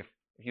encourage you,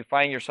 if you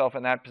find yourself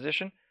in that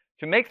position,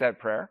 to make that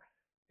prayer,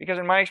 because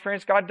in my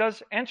experience, God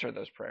does answer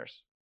those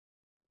prayers.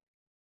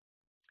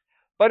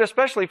 But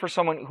especially for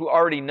someone who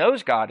already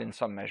knows God in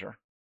some measure,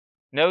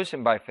 knows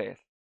him by faith,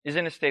 is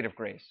in a state of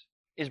grace,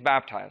 is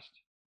baptized,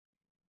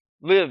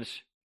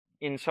 lives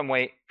in some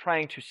way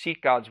trying to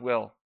seek God's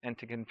will and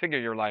to configure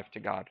your life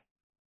to God.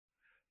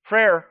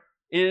 Prayer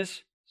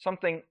is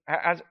something,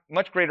 has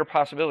much greater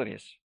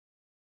possibilities.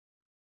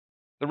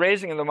 The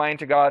raising of the mind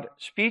to God,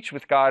 speech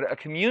with God, a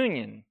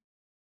communion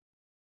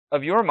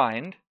of your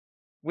mind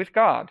with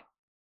God.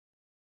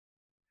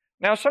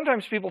 Now,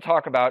 sometimes people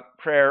talk about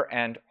prayer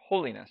and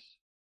holiness.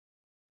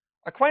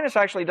 Aquinas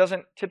actually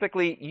doesn't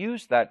typically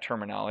use that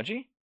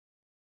terminology.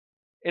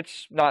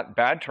 It's not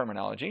bad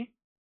terminology.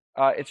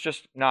 It's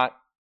just not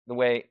the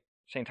way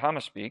St.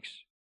 Thomas speaks.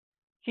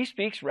 He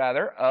speaks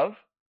rather of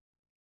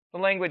the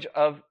language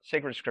of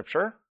sacred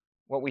scripture,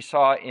 what we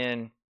saw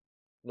in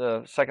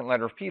the second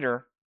letter of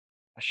Peter,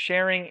 a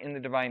sharing in the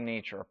divine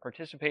nature, a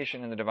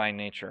participation in the divine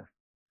nature,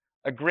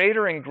 a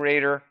greater and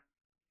greater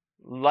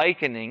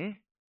likening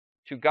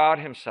to God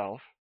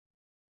himself,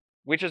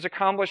 which is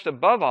accomplished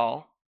above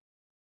all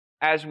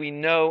as we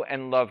know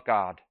and love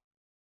God.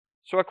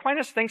 So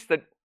Aquinas thinks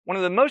that one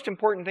of the most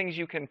important things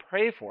you can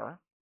pray for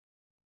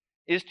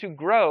is to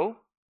grow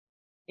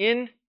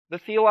in the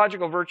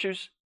theological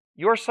virtues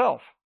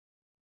yourself.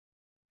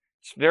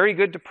 It's very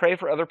good to pray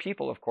for other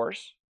people, of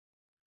course,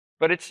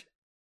 but it's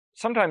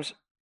sometimes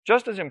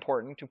just as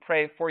important to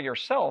pray for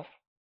yourself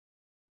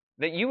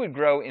that you would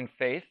grow in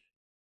faith,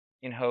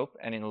 in hope,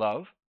 and in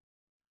love.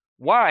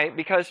 Why?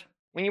 Because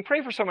when you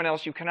pray for someone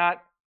else, you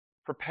cannot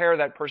prepare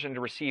that person to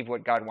receive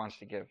what God wants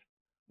to give.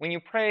 When you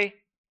pray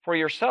for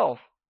yourself,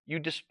 you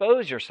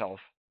dispose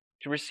yourself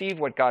to receive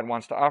what God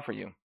wants to offer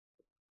you.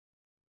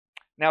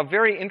 Now,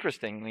 very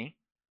interestingly,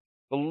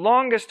 the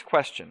longest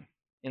question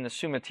in the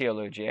Summa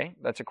Theologiae,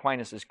 that's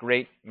Aquinas'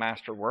 great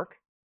masterwork,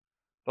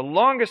 the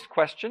longest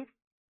question,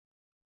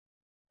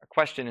 a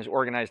question is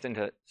organized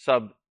into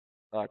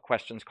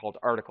sub-questions called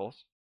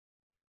articles,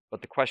 but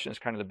the question is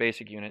kind of the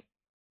basic unit.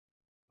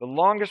 The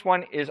longest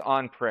one is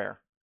on prayer.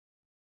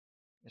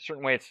 In a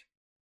certain way, it's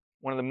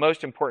one of the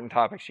most important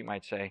topics, you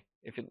might say,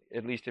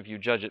 at least if you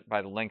judge it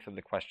by the length of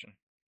the question.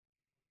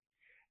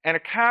 And a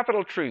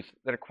capital truth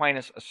that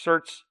Aquinas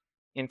asserts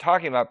in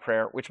talking about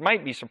prayer, which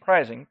might be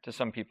surprising to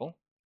some people,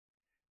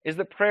 is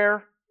that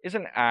prayer is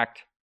an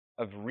act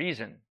of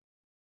reason.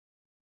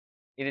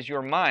 It is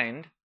your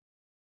mind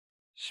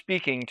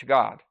speaking to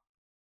God.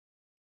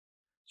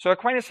 So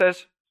Aquinas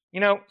says,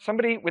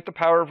 somebody with the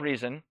power of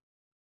reason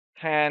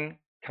can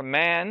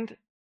command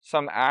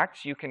some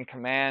acts. You can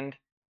command,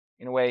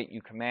 in a way,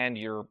 you command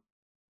your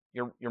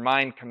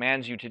mind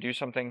commands you to do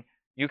something.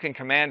 You can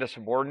command a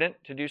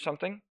subordinate to do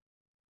something.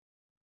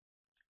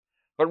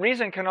 But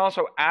reason can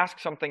also ask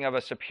something of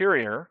a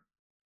superior,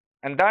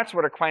 and that's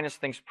what Aquinas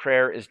thinks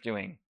prayer is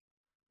doing.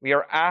 We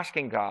are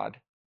asking God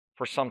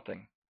for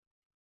something,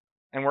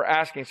 and we're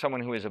asking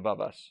someone who is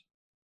above us.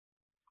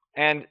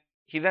 And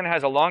he then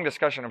has a long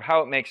discussion of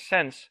how it makes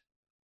sense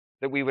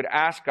that we would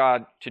ask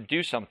God to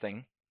do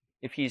something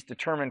if he's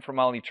determined from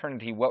all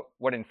eternity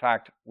what in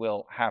fact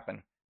will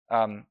happen.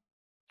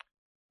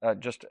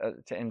 Just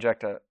to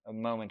inject a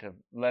moment of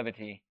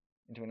levity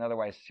into an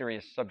otherwise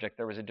serious subject,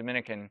 there was a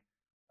Dominican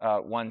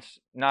once,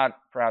 not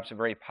perhaps a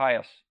very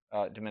pious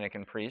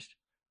Dominican priest,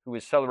 who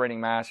was celebrating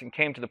Mass and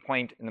came to the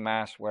point in the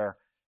Mass where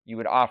you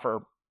would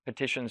offer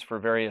petitions for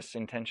various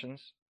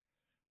intentions.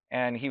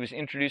 And he was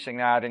introducing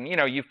that, and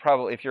you've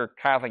probably, if you're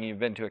Catholic and you've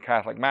been to a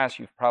Catholic Mass,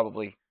 you've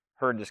probably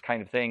heard this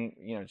kind of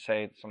thing,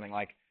 say something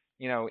like,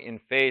 in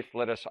faith,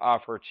 let us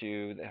offer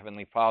to the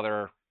Heavenly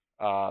Father,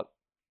 for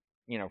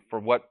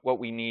what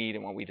we need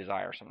and what we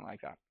desire, something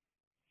like that.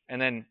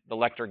 And then the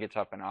lector gets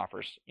up and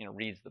offers,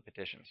 reads the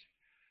petitions.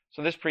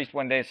 So this priest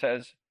one day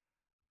says,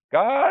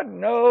 God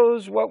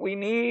knows what we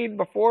need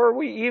before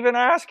we even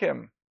ask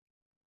him,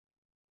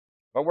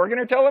 but we're going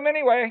to tell him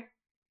anyway.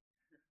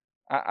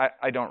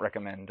 I don't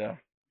recommend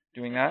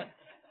doing that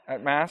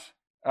at Mass,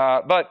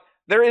 but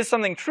there is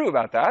something true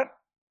about that.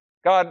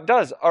 God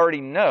does already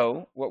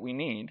know what we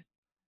need.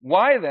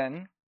 Why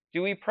then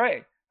do we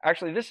pray?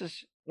 Actually, this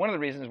is one of the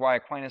reasons why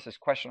Aquinas'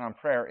 question on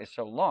prayer is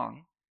so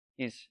long.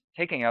 He's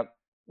taking up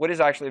what is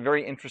actually a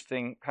very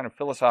interesting kind of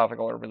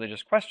philosophical or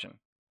religious question.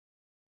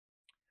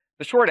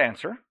 The short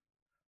answer,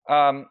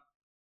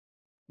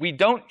 we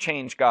don't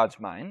change God's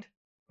mind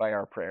by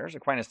our prayers.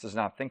 Aquinas does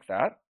not think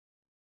that.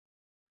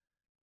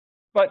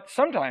 But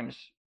sometimes,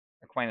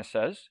 Aquinas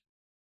says,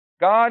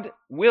 God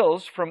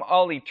wills from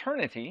all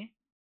eternity,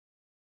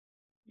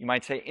 you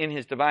might say in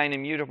his divine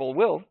immutable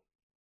will,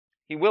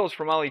 he wills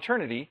from all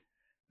eternity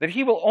that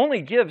he will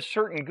only give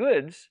certain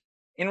goods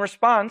in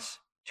response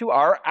to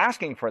our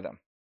asking for them.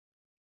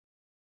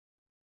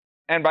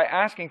 And by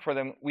asking for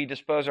them, we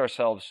dispose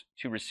ourselves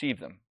to receive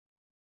them.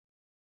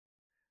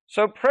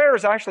 So prayer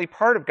is actually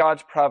part of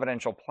God's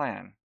providential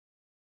plan.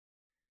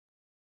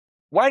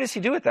 Why does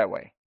he do it that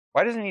way?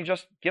 Why doesn't he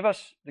just give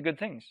us the good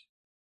things?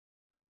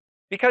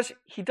 Because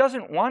he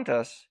doesn't want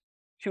us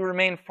to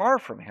remain far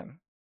from him.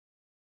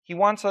 He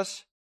wants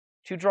us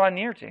to draw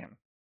near to him.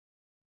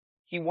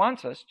 He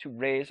wants us to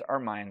raise our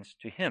minds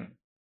to him.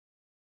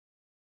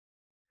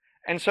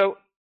 And so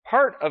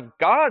part of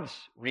God's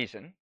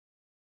reason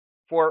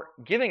for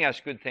giving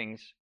us good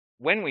things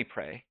when we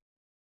pray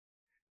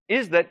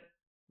is that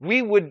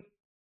we would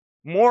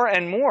more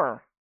and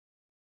more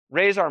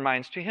raise our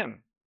minds to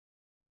him.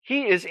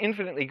 He is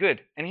infinitely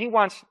good, and he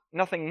wants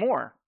nothing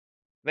more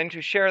than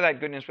to share that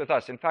goodness with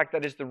us. In fact,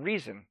 that is the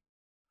reason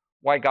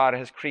why God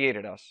has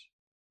created us.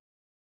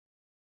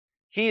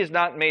 He is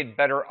not made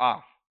better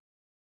off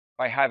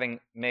by having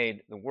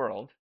made the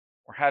world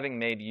or having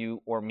made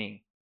you or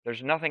me.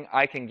 There's nothing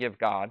I can give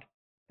God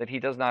that he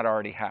does not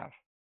already have.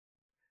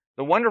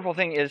 The wonderful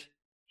thing is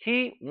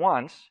he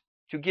wants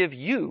to give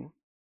you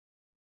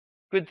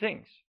good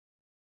things.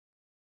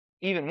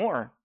 Even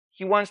more,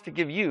 he wants to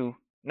give you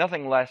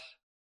nothing less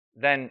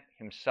than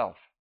himself.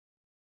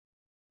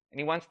 And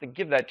he wants to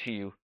give that to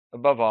you,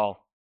 above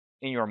all,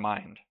 in your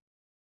mind.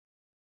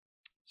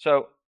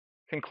 So,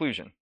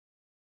 conclusion.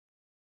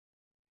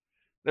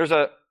 There's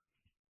a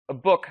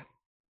book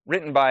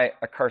written by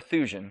a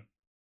Carthusian.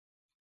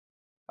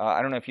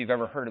 I don't know if you've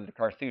ever heard of the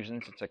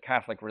Carthusians. It's a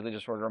Catholic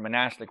religious order, a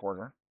monastic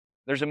order.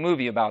 There's a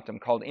movie about them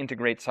called Into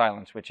Great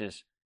Silence, which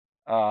is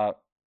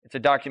it's a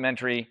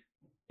documentary.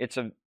 It's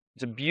a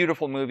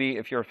beautiful movie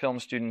if you're a film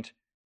student.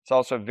 It's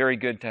also very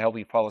good to help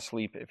you fall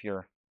asleep if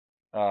you're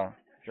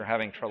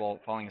having trouble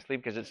falling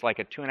asleep, because it's like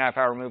a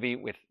 2.5-hour movie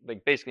with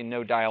like basically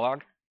no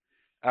dialogue.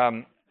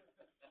 It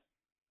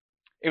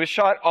was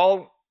shot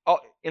all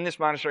in this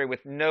monastery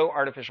with no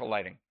artificial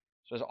lighting.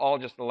 So it's all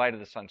just the light of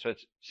the sun. So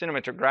it's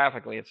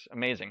cinematographically, it's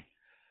amazing.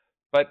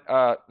 But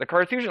the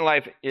Carthusian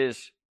life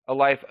is a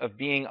life of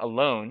being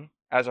alone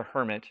as a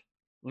hermit,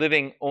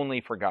 living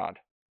only for God.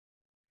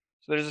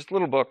 So there's this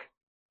little book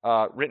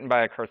written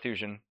by a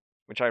Carthusian,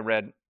 which I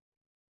read,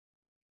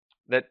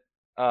 that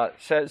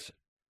says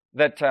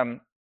that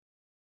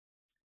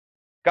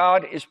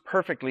God is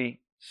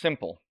perfectly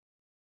simple.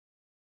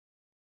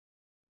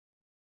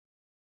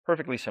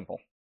 Perfectly simple.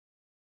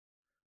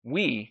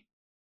 We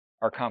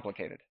are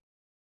complicated.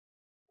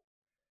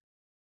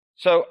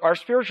 So our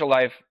spiritual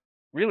life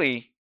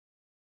really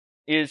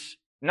is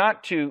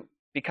not to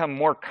become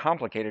more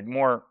complicated,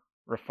 more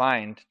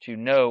refined, to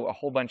know a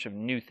whole bunch of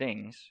new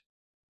things.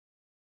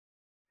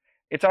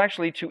 It's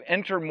actually to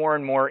enter more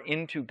and more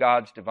into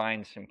God's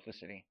divine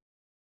simplicity.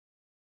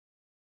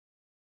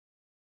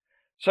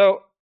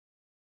 So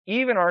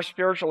even our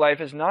spiritual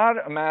life is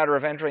not a matter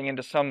of entering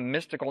into some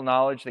mystical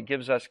knowledge that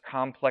gives us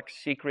complex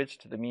secrets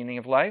to the meaning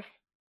of life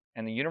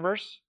and the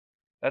universe.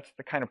 That's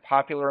the kind of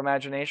popular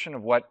imagination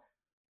of what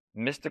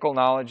mystical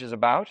knowledge is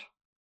about.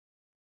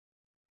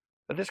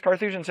 But this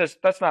Carthusian says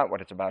that's not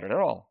what it's about at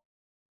all.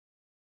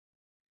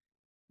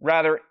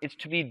 Rather, it's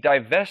to be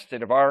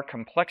divested of our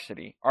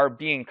complexity, our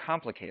being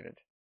complicated,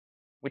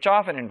 which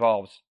often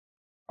involves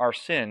our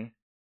sin,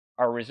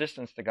 our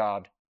resistance to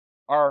God,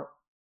 our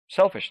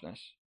selfishness,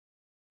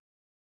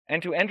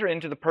 and to enter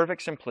into the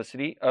perfect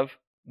simplicity of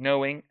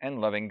knowing and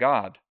loving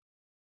God.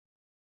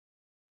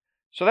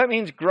 So that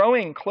means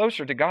growing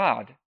closer to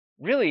God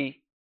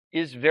really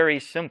is very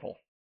simple.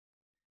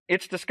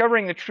 It's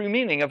discovering the true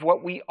meaning of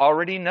what we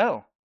already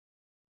know.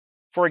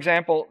 For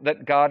example,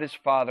 that God is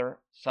Father,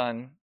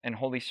 Son, and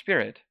Holy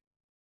Spirit.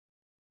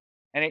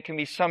 And it can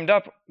be summed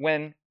up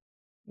when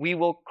we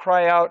will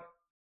cry out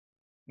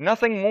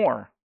nothing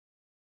more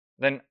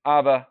than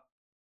Abba,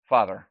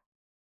 Father,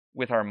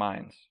 with our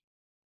minds.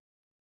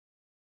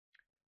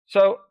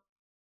 So,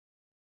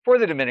 for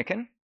the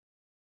Dominican,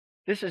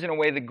 this is in a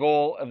way the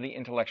goal of the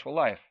intellectual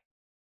life.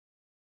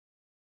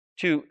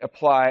 To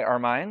apply our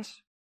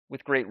minds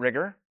with great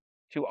rigor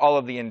to all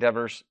of the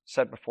endeavors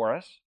set before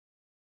us,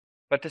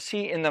 but to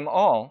see in them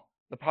all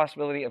the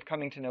possibility of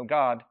coming to know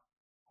God,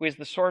 who is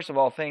the source of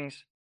all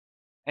things,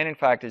 and in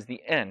fact is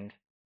the end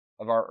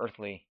of our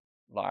earthly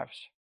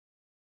lives.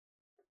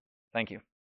 Thank you.